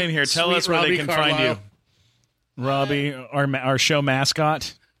on in here. Tell us where Robbie they can Carlisle. find you. Robbie, our show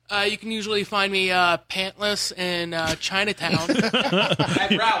mascot. You can usually find me pantless in Chinatown.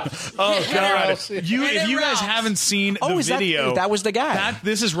 At Ralph's. Oh God! If you guys Ralph's. haven't seen the video, that was the guy.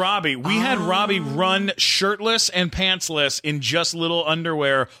 This is Robbie. We had Robbie run shirtless and pantsless in just little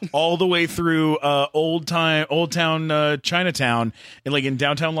underwear all the way through Old Town Chinatown, in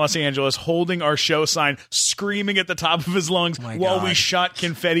downtown Los Angeles, holding our show sign, screaming at the top of his lungs while we shot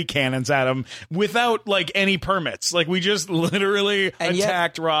confetti cannons at him without any permits. We just literally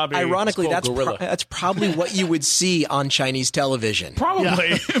attacked Robbie. Ironically, that's probably what you would see on Chinese television.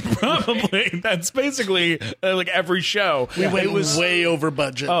 Probably. That's basically every show. We went way over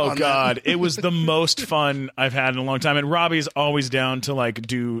budget. Oh God, it was the most fun I've had in a long time. And Robbie's always down to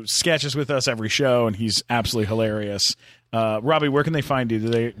do sketches with us every show, and he's absolutely hilarious. Robbie, where can they find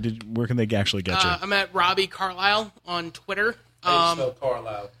you? Where can they actually get you? I'm at Robbie Carlisle on Twitter. How do you spell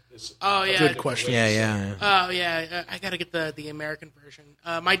Carlisle? Oh yeah, good question. Yeah. Oh yeah, I gotta get the American version.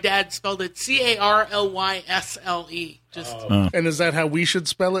 My dad spelled it Carlysle. Just And is that how we should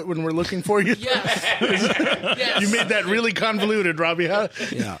spell it when we're looking for you? yes. You made that really convoluted, Robbie. How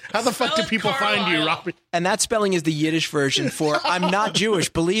the fuck do people find you, Robbie? And that spelling is the Yiddish version for "I'm not Jewish,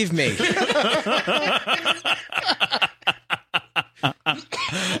 believe me."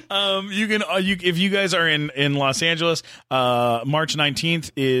 If you guys are in Los Angeles, March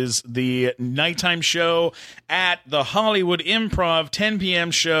 19th is the nighttime show at the Hollywood Improv, 10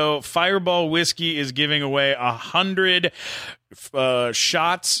 p.m. show. Fireball Whiskey is giving away 100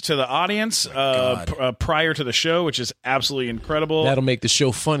 shots to the audience prior to the show, which is absolutely incredible. That'll make the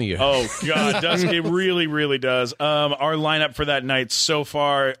show funnier. Oh God, it really, really does. Our lineup for that night so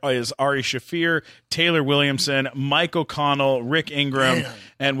far is Ari Shafir, Taylor Williamson, Mike O'Connell, Rick Ingram,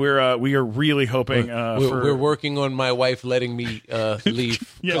 and we are really hoping we're working on my wife letting me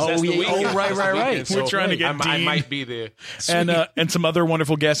leave. Yes, right. We're trying to get Dean. I might be there, and some other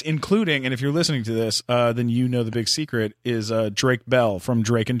wonderful guests, including, and if you're listening to this, then you know the big secret is Drake Bell from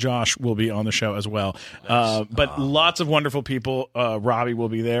Drake and Josh will be on the show as well. But lots of wonderful people. Robbie will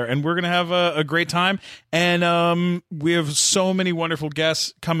be there, and we're going to have a great time. And we have so many wonderful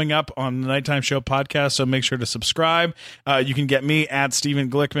guests coming up on the Nighttime Show podcast, so make sure to subscribe. You can get me at Stephen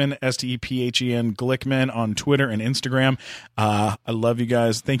Glickman, STEPHEN Glickman on Twitter and Instagram. I love you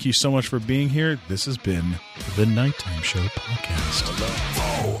guys. Thank you so much for being here. This has been the Nighttime Show podcast.